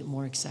year, I get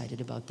more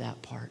excited about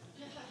that part.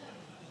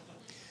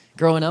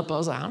 Growing up, I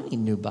was like, I don't need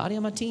a new body.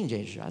 I'm a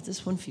teenager.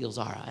 This one feels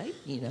all right,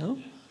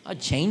 I'd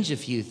change a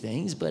few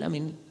things, but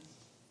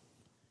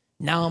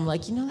now I'm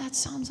like, that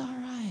sounds all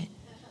right.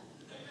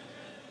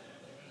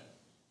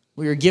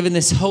 We were given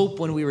this hope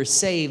when we were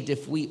saved.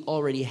 If we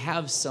already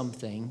have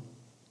something,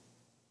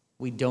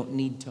 we don't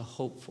need to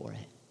hope for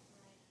it.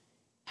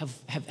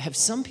 Have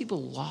some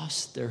people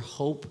lost their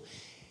hope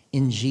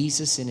in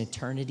Jesus in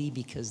eternity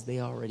because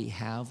they already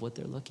have what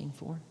they're looking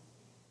for?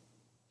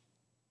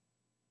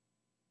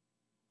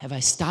 Have I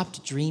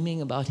stopped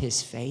dreaming about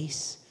his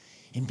face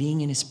and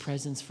being in his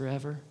presence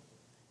forever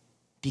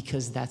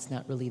because that's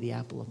not really the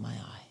apple of my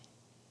eye?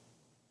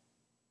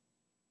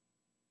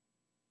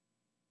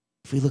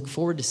 If we look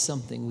forward to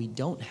something we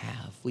don't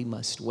have, we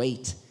must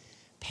wait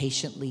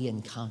patiently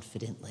and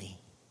confidently.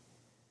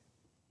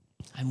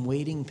 I'm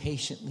waiting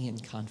patiently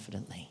and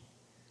confidently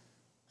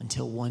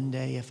until one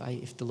day,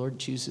 if the Lord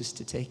chooses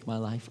to take my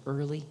life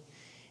early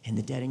and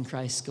the dead in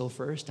Christ go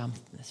first,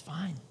 that's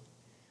fine.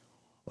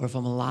 Or if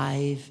I'm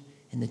alive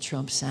and the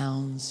trump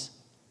sounds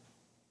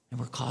and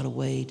we're caught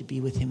away to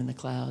be with him in the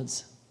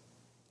clouds,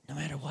 no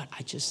matter what,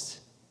 I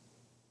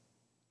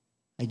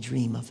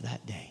dream of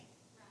that day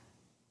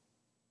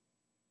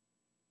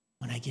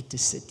when I get to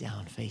sit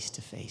down face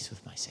to face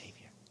with my Savior.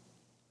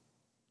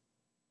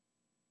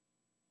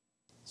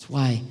 That's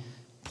why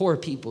poor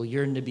people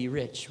yearn to be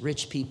rich.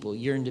 Rich people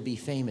yearn to be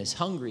famous.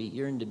 Hungry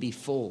yearn to be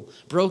full.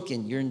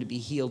 Broken yearn to be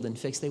healed and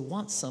fixed. They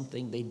want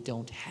something they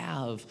don't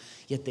have,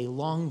 yet they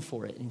long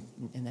for it.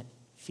 And that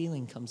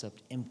feeling comes up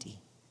empty.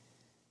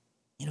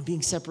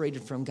 Being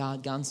separated from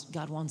God,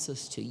 God wants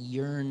us to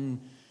yearn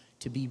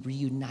to be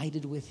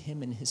reunited with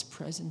him in his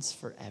presence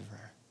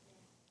forever.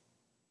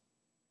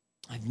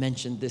 I've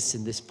mentioned this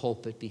in this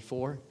pulpit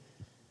before,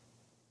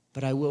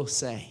 but I will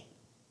say,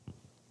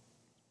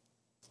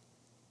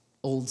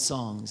 old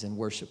songs and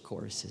worship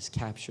choruses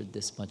captured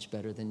this much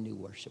better than new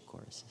worship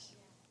choruses.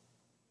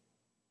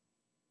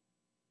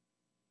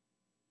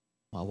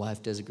 My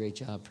wife does a great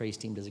job. Praise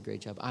team does a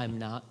great job. I'm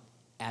not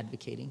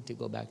advocating to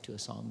go back to a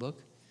songbook.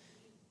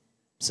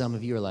 Some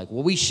of you are like,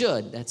 well, we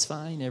should. That's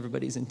fine.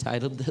 Everybody's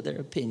entitled to their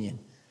opinion.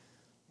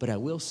 But I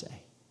will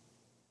say,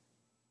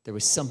 there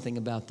was something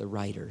about the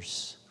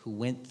writers who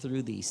went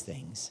through these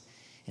things,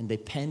 and they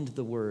penned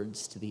the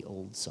words to the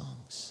old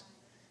songs.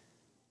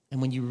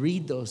 And when you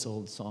read those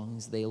old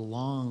songs, they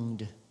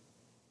longed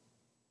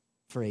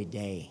for a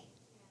day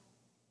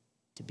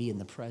to be in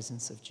the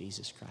presence of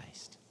Jesus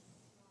Christ.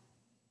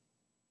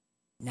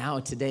 Now,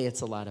 today,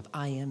 it's a lot of,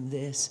 I am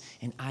this,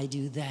 and I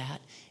do that,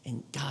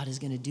 and God is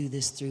going to do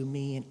this through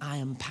me, and I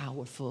am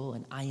powerful,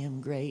 and I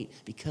am great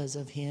because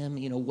of him,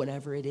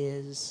 whatever it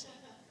is.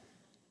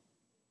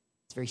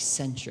 It's very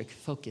centric,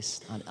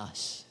 focused on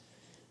us.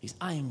 Because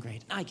I am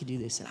great, and I can do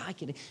this,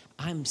 and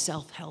I'm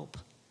self-help.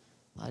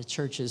 A lot of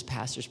churches,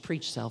 pastors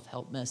preach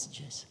self-help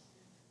messages.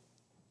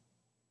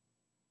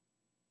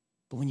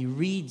 But when you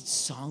read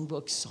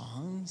songbook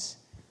songs,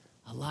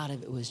 a lot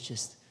of it was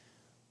just,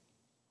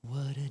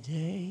 what a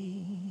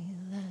day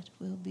that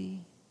will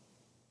be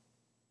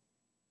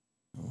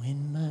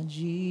when my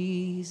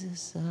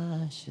Jesus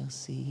I shall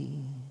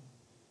see.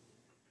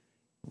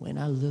 When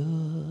I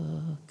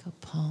look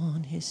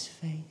upon his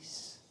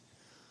face,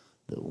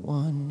 the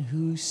one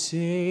who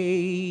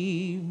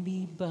saved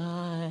me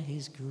by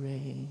his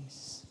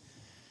grace.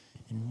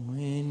 And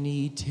when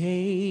he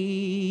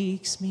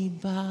takes me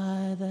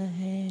by the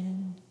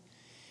hand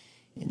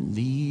and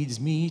leads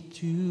me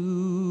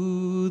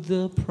to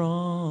the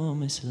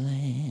promised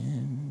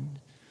land,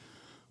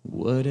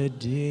 what a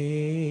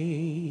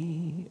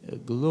day, a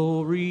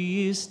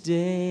glorious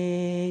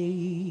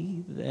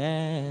day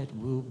that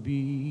will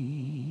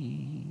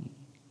be.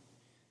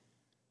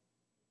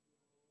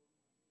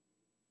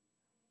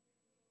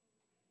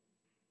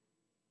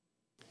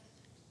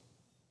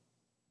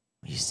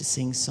 We used to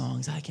sing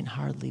songs, I can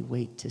hardly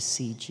wait to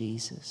see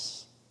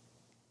Jesus.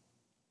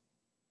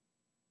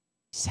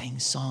 We sang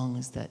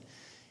songs that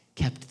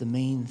kept the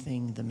main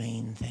thing the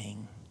main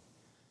thing.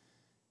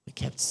 We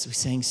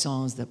sang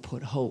songs that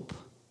put hope,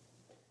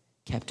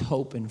 kept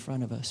hope in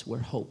front of us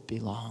where hope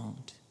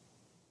belonged.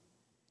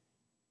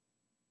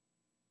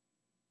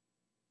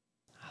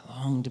 I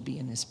long to be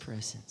in his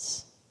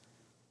presence.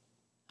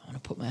 I want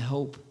to put my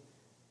hope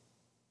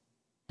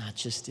not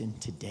just in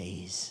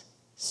today's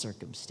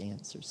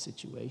circumstance or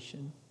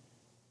situation.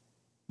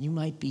 You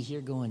might be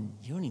here going,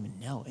 you don't even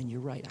know. And you're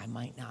right, I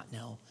might not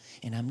know.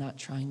 And I'm not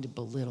trying to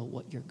belittle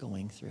what you're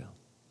going through.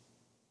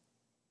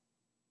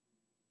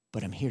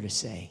 But I'm here to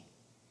say,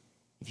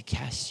 if you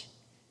cast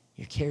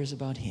your cares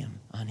on him,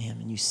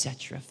 and you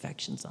set your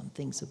affections on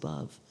things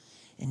above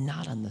and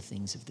not on the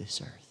things of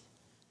this earth,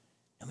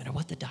 no matter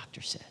what the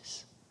doctor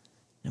says,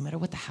 no matter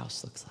what the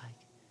house looks like,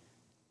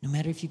 no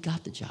matter if you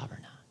got the job or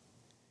not,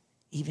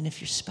 even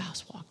if your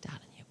spouse walked out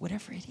on you,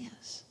 whatever it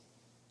is,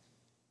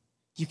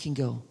 you can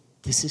go,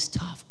 this is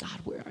tough. God,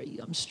 where are you?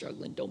 I'm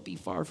struggling. Don't be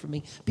far from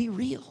me. Be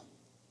real.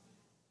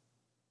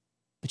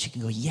 But you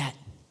can go, yet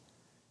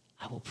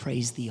I will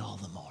praise thee all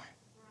the more.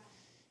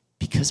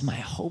 Because my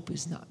hope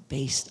is not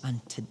based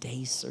on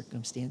today's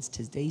circumstance,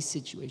 today's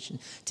situation,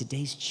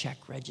 today's check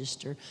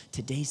register,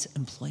 today's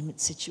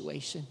employment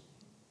situation.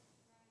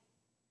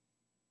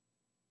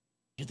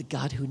 You're the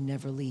God who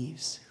never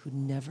leaves, who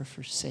never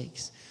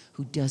forsakes,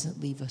 who doesn't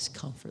leave us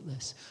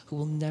comfortless, who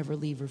will never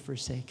leave or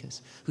forsake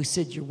us, who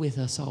said you're with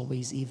us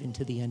always, even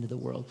to the end of the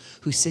world,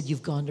 who said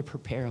you've gone to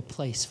prepare a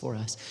place for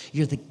us.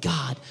 You're the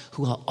God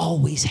who I'll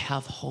always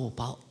have hope.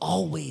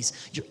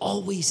 You're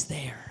always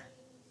there.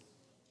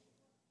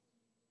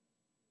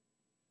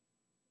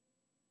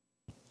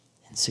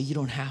 And so you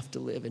don't have to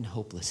live in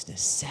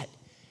hopelessness. Set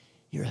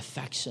your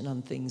affection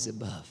on things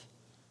above.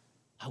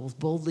 I will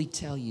boldly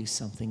tell you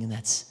something, and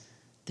that's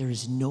there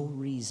is no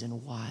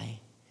reason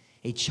why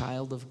a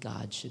child of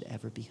God should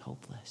ever be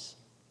hopeless.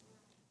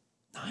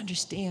 Now, I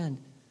understand.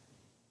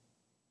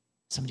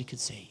 Somebody could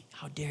say,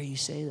 how dare you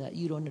say that?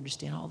 You don't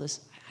understand all this.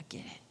 I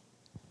get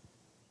it.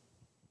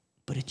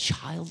 But a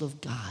child of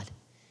God,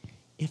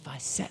 if I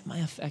set my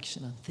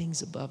affection on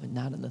things above and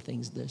not on the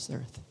things of this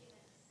earth,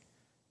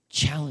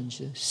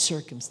 challenges,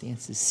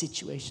 circumstances,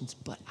 situations,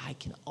 but I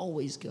can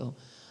always go,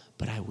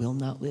 but I will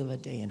not live a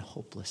day in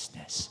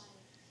hopelessness.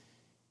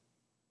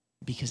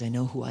 Because I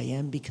know who I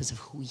am because of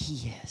who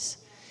he is.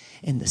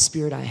 And the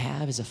spirit I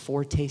have is a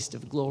foretaste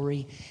of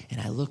glory, and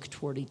I look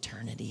toward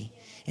eternity,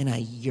 and I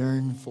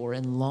yearn for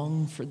and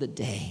long for the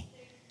day.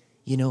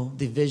 You know,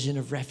 the vision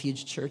of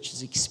Refuge Church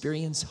is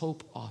experience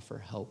hope, offer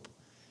hope.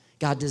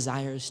 God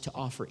desires to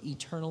offer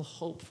eternal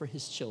hope for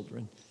his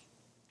children.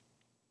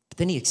 But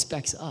then he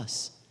expects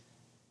us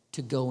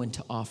to go and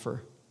to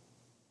offer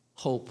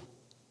hope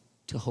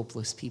to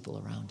hopeless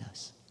people around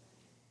us.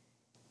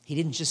 He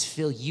didn't just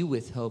fill you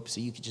with hope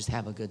so you could just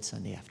have a good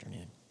Sunday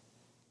afternoon.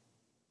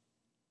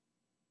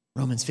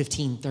 Romans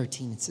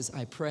 15:13, it says,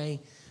 I pray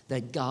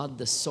that God,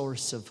 the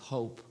source of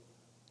hope,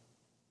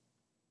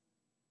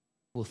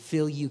 will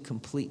fill you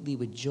completely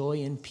with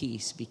joy and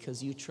peace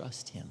because you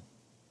trust him.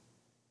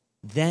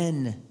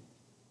 Then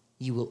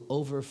you will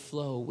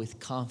overflow with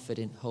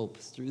confident hope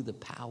through the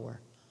power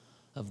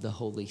of the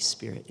Holy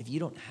Spirit. If you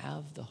don't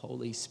have the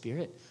Holy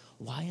Spirit,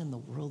 why in the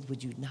world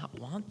would you not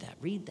want that?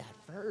 Read that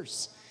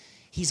verse.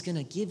 He's going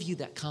to give you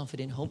that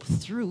confident hope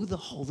through the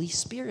Holy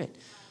Spirit.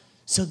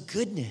 So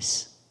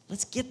goodness,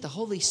 let's get the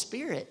Holy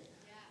Spirit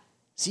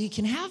so you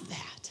can have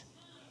that.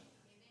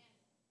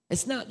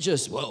 It's not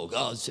just, well,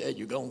 God said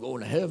you're going to go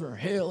into heaven or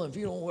hell if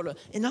you don't want to.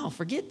 And no,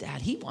 forget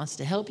that. He wants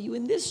to help you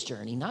in this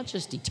journey, not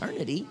just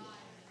eternity.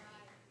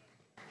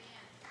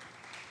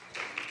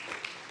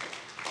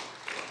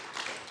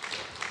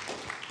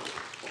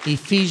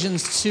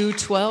 Ephesians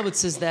 2:12, it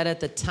says that at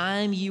the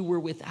time you were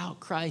without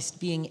Christ,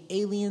 being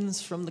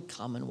aliens from the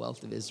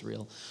commonwealth of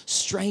Israel,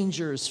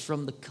 strangers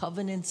from the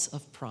covenants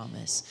of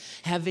promise,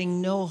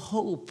 having no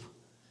hope.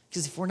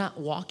 Because if we're not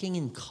walking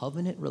in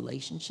covenant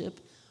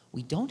relationship,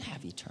 we don't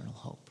have eternal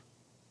hope.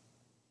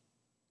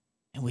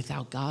 And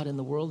without God in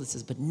the world, it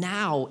says, but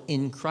now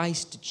in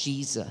Christ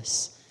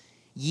Jesus,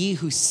 ye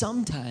who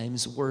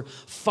sometimes were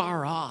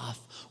far off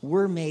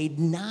were made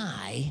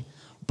nigh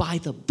by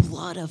the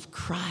blood of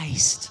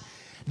Christ.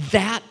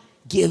 That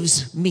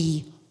gives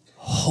me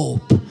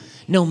hope.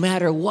 No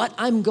matter what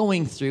I'm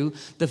going through,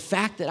 the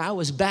fact that I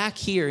was back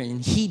here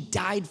and he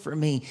died for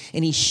me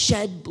and he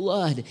shed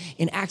blood.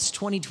 In Acts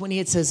 20:20,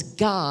 it says,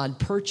 God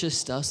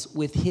purchased us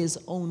with his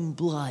own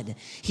blood.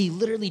 He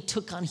literally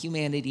took on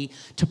humanity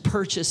to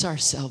purchase our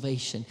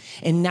salvation.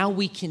 And now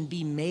we can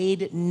be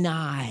made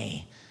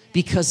nigh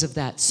because of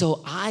that.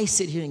 So I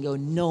sit here and go,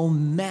 no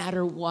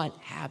matter what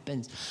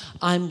happens,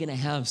 I'm going to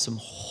have some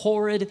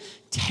horrid,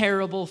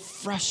 terrible,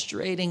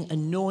 frustrating,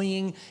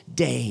 annoying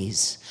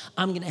days.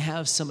 I'm going to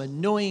have some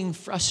annoying,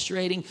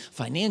 frustrating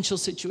financial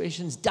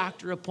situations,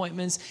 doctor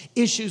appointments,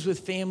 issues with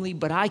family,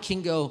 but I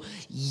can go,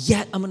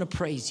 yet I'm going to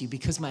praise you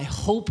because my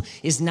hope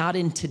is not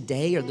in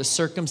today or the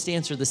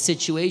circumstance or the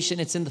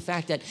situation. It's in the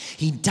fact that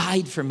he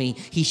died for me.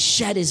 He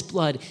shed his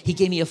blood. He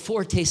gave me a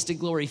foretaste of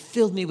glory,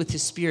 filled me with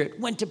his spirit,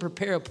 went to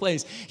prepare a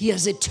place. He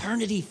has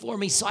eternity for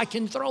me so I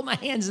can throw my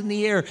hands in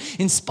the air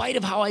in spite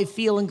of how I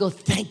feel and go,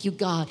 thank you,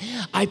 God.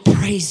 I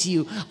praise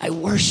you. I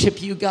worship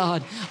you,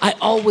 God. I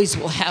always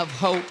will have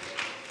hope.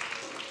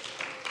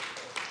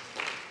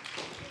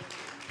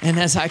 And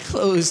as I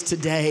close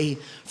today,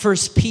 1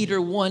 Peter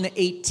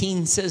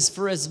 1:18 says,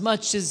 for as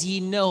much as ye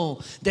know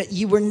that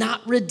ye were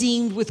not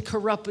redeemed with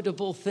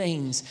corruptible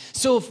things.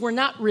 So if we're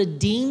not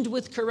redeemed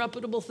with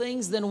corruptible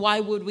things, then why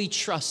would we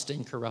trust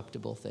in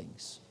corruptible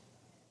things?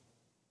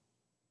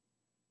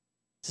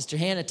 Sister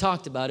Hannah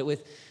talked about it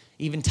with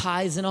even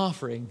tithes and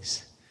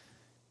offerings.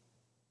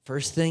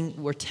 First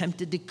thing, we're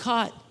tempted to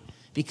cut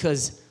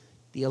because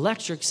the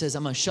electric says,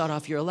 I'm going to shut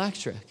off your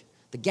electric.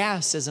 The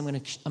gas says, I'm going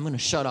to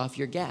shut off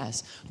your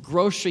gas.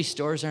 Grocery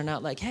stores are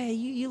not like, hey,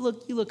 you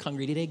look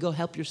hungry today. Go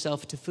help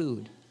yourself to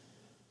food.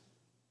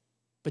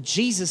 But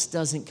Jesus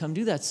doesn't come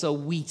do that. So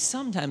we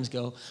sometimes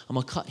go, I'm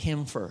going to cut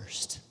him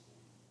first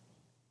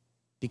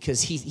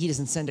because he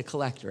doesn't send a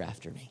collector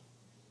after me.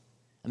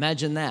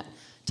 Imagine that.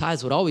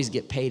 Tithes would always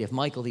get paid if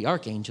Michael the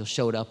archangel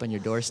showed up on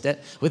your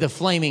doorstep with a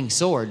flaming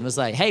sword and was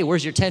like, hey,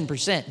 where's your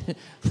 10%?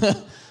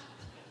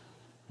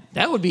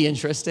 That would be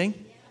interesting.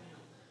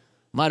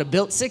 Might have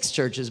built 6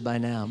 churches by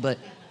now, but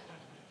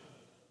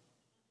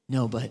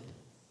no, but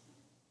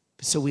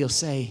so we'll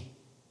say,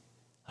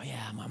 oh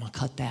yeah, I'm gonna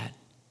cut that.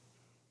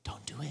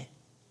 Don't do it.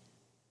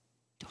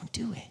 Don't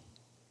do it.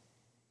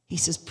 He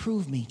says,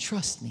 prove me,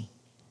 trust me.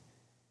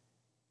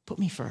 Put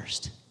me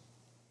first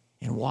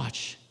and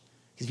watch.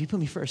 Because if you put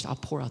me first, I'll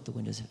pour out the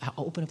windows.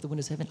 I'll open up the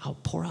windows of heaven. I'll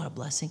pour out a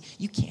blessing.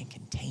 You can't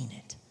contain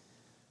it.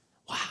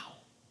 Wow.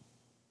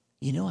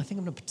 You know, I think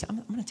I'm going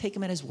to take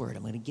him at his word.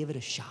 I'm going to give it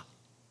a shot.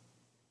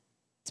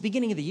 It's the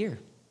beginning of the year.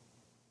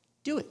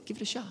 Do it. Give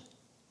it a shot.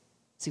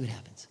 See what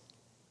happens.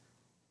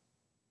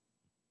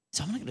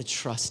 So I'm not going to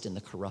trust in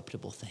the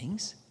corruptible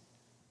things.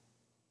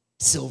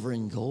 Silver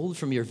and gold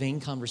from your vain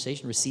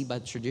conversation received by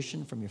the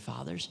tradition from your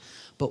fathers,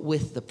 but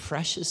with the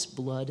precious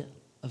blood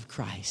of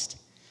Christ,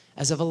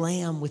 as of a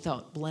lamb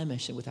without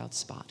blemish and without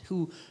spot,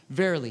 who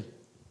verily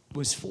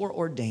was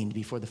foreordained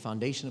before the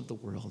foundation of the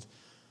world,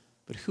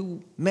 but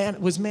who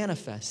was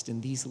manifest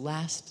in these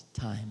last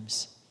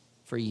times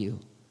for you,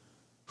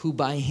 who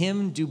by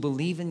him do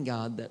believe in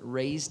God that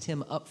raised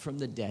him up from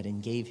the dead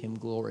and gave him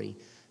glory,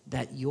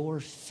 that your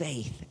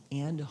faith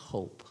and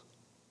hope,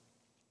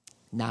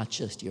 not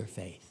just your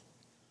faith.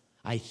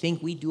 I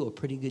think we do a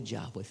pretty good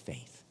job with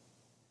faith.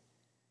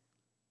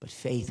 But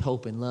faith,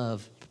 hope, and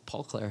love,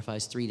 Paul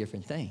clarifies 3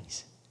 different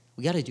things.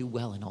 We got to do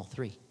well in all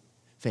 3.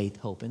 Faith,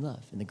 hope, and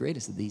love. And the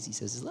greatest of these, he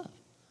says, is love.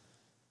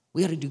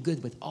 We got to do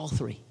good with all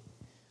 3.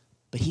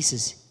 But he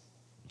says,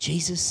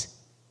 Jesus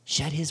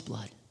shed his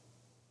blood.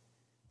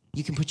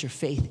 You can put your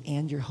faith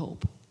and your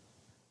hope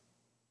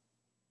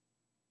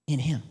in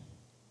him.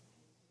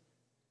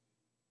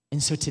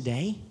 And so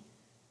today,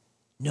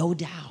 no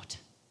doubt,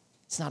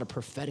 it's not a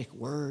prophetic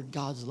word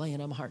God's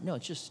laying on my heart. No,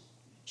 it's just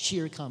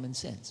sheer common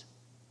sense.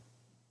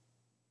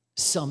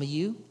 Some of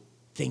you,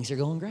 things are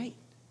going great.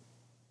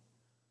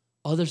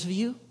 Others of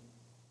you,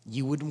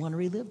 you wouldn't want to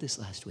relive this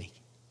last week.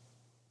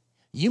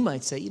 You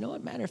might say, you know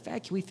what, matter of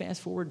fact, can we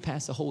fast forward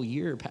past the whole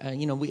year?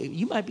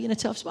 You might be in a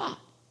tough spot.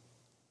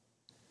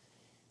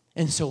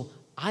 And so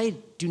I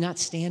do not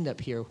stand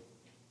up here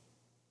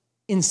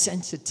with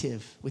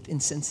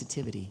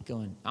insensitivity,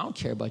 going, I don't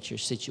care about your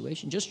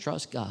situation, just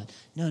trust God.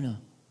 No.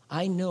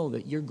 I know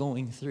that you're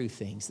going through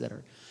things that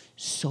are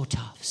so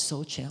tough,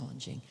 so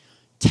challenging,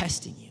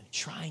 testing you,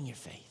 trying your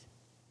faith.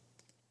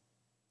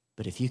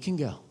 But if you can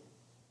go,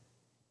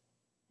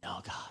 no,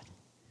 God,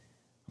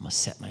 I'm going to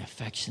set my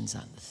affections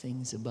on the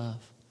things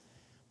above.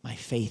 My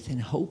faith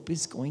and hope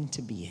is going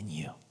to be in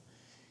you.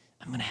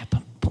 I'm going to have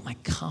to put my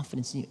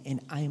confidence in you, and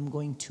I am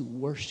going to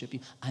worship you.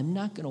 I'm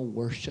not going to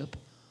worship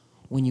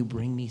when you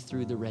bring me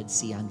through the Red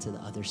Sea onto the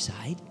other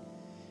side.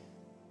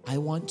 I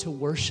want to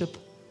worship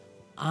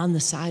on the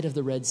side of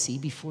the Red Sea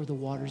before the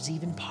waters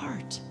even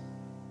part.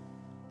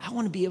 I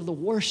want to be able to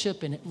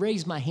worship and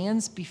raise my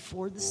hands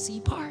before the sea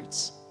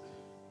parts.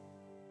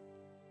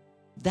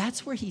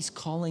 That's where he's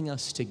calling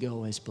us to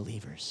go as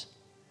believers.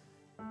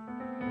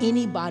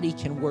 Anybody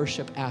can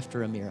worship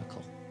after a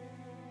miracle.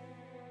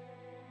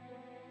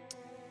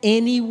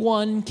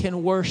 Anyone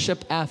can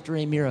worship after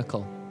a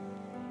miracle.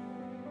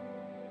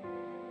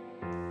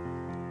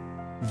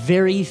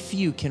 Very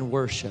few can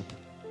worship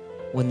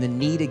when the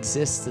need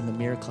exists and the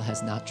miracle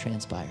has not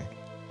transpired.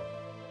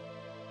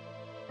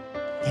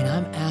 And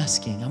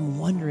I'm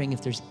wondering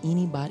if there's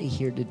anybody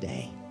here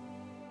today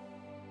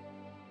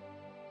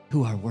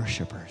who are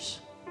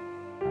worshipers,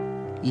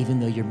 even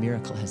though your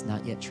miracle has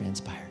not yet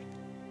transpired.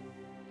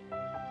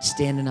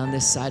 Standing on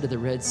this side of the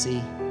Red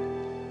Sea,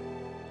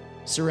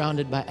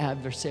 surrounded by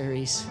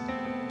adversaries,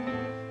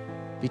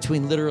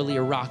 between literally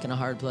a rock and a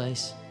hard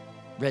place,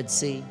 Red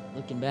Sea,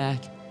 looking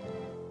back,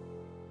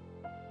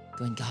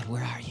 going, God,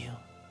 where are you?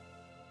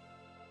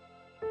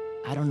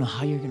 I don't know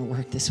how you're going to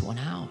work this one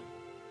out.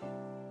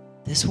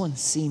 This one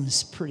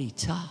seems pretty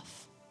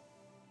tough.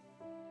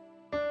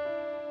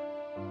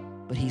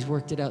 But he's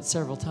worked it out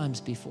several times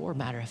before.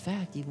 Matter of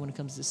fact, even when it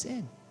comes to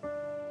sin,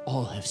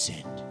 all have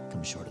sinned,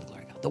 come short of the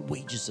glory of God. The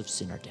wages of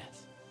sin are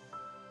death.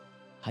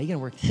 How are you going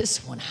to work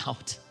this one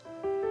out?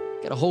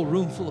 Got a whole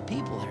room full of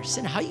people that are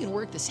sinning. How are you going to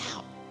work this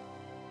out?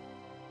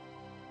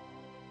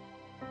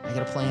 I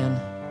got a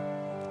plan.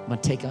 I'm going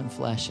to take on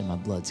flesh and my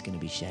blood's going to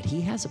be shed.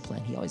 He has a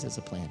plan. He always has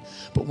a plan.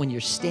 But when you're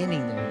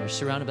standing there, you're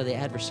surrounded by the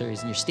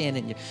adversaries, and you're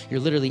standing, you're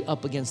literally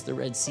up against the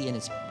Red Sea, and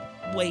its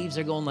waves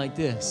are going like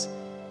this.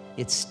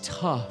 It's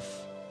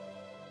tough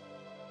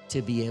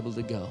to be able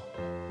to go,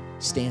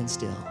 stand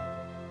still,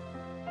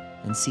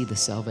 and see the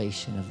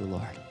salvation of the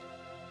Lord.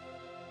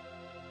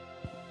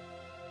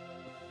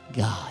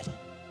 God,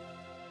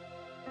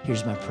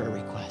 here's my prayer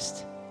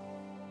request.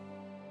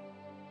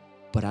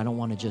 But I don't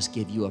want to just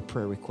give you a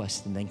prayer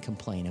request and then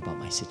complain about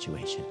my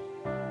situation.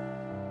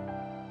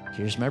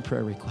 Here's my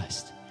prayer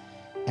request.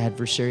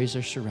 Adversaries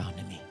are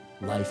surrounding me.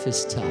 Life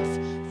is tough.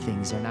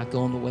 Things are not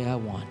going the way I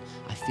want.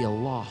 I feel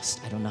lost.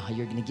 I don't know how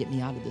you're going to get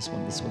me out of this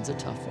one. This one's a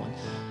tough one.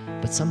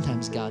 But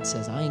sometimes God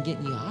says, I ain't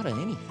getting you out of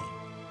anything.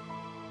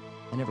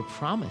 I never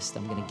promised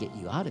I'm going to get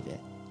you out of it.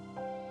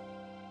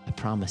 I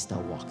promised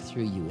I'll walk with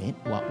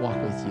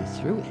you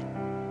through it.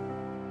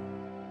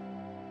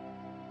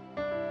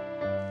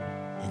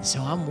 And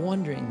so I'm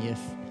wondering if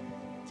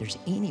there's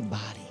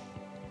anybody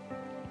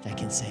that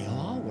can say,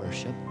 oh, I'll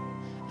worship.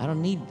 I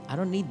don't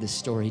need the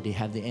story to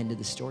have the end of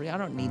the story. I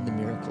don't need the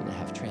miracle to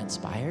have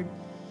transpired.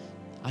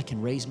 I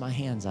can raise my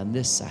hands on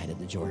this side of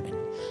the Jordan,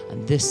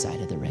 on this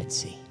side of the Red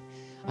Sea.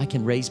 I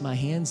can raise my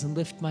hands and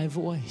lift my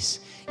voice,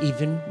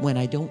 even when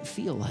I don't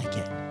feel like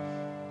it,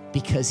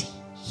 because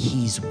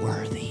He's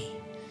worthy.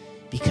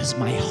 Because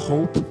my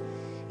hope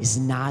is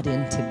not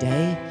in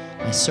today,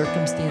 my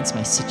circumstance,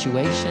 my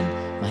situation.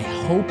 My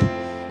hope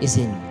is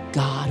in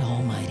God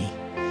Almighty.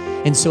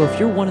 And so if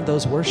you're one of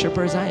those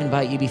worshipers, I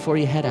invite you before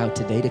you head out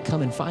today to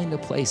come and find a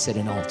place at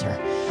an altar,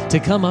 to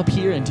come up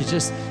here and to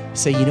just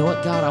say, you know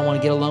what, God, I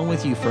want to get alone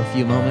with you for a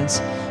few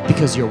moments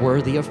because you're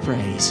worthy of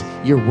praise.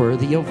 You're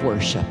worthy of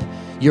worship.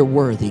 You're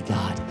worthy,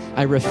 God.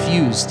 I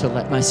refuse to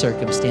let my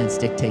circumstance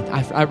dictate.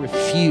 I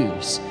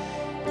refuse.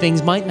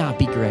 Things might not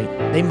be great.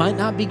 They might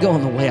not be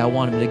going the way I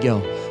want them to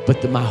go.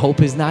 But my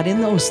hope is not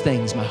in those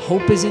things. My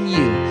hope is in you.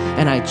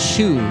 And I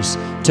choose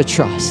to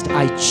trust.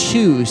 I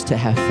choose to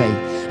have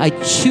faith. I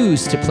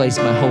choose to place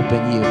my hope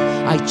in you.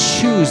 I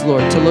choose,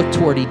 Lord, to look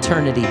toward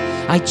eternity.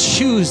 I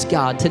choose,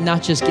 God, to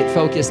not just get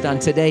focused on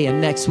today and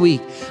next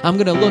week. I'm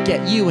going to look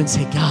at you and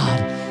say,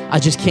 God, I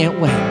just can't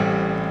wait.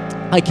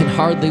 I can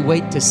hardly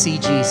wait to see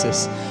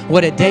Jesus.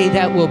 What a day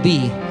that will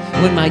be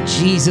when my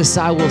Jesus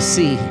I will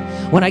see.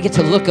 When I get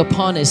to look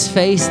upon His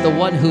face, the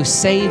one who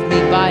saved me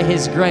by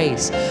His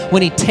grace.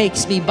 When He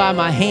takes me by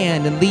my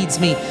hand and leads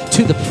me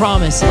to the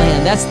promised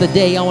land. That's the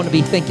day I want to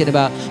be thinking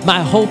about.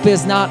 My hope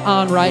is not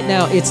on right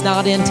now. It's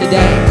not in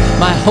today.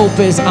 My hope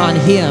is on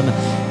Him.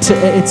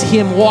 It's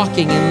Him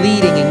walking and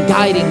leading and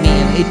guiding me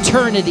in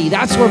eternity.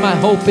 That's where my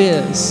hope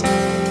is.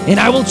 And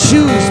I will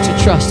choose to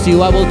trust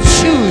you. I will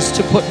choose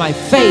to put my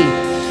faith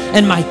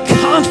and my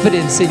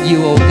confidence in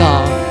you, oh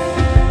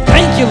God.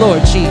 Thank you,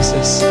 Lord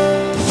Jesus.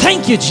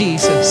 Thank you,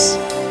 Jesus.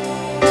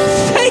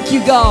 Thank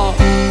you, God.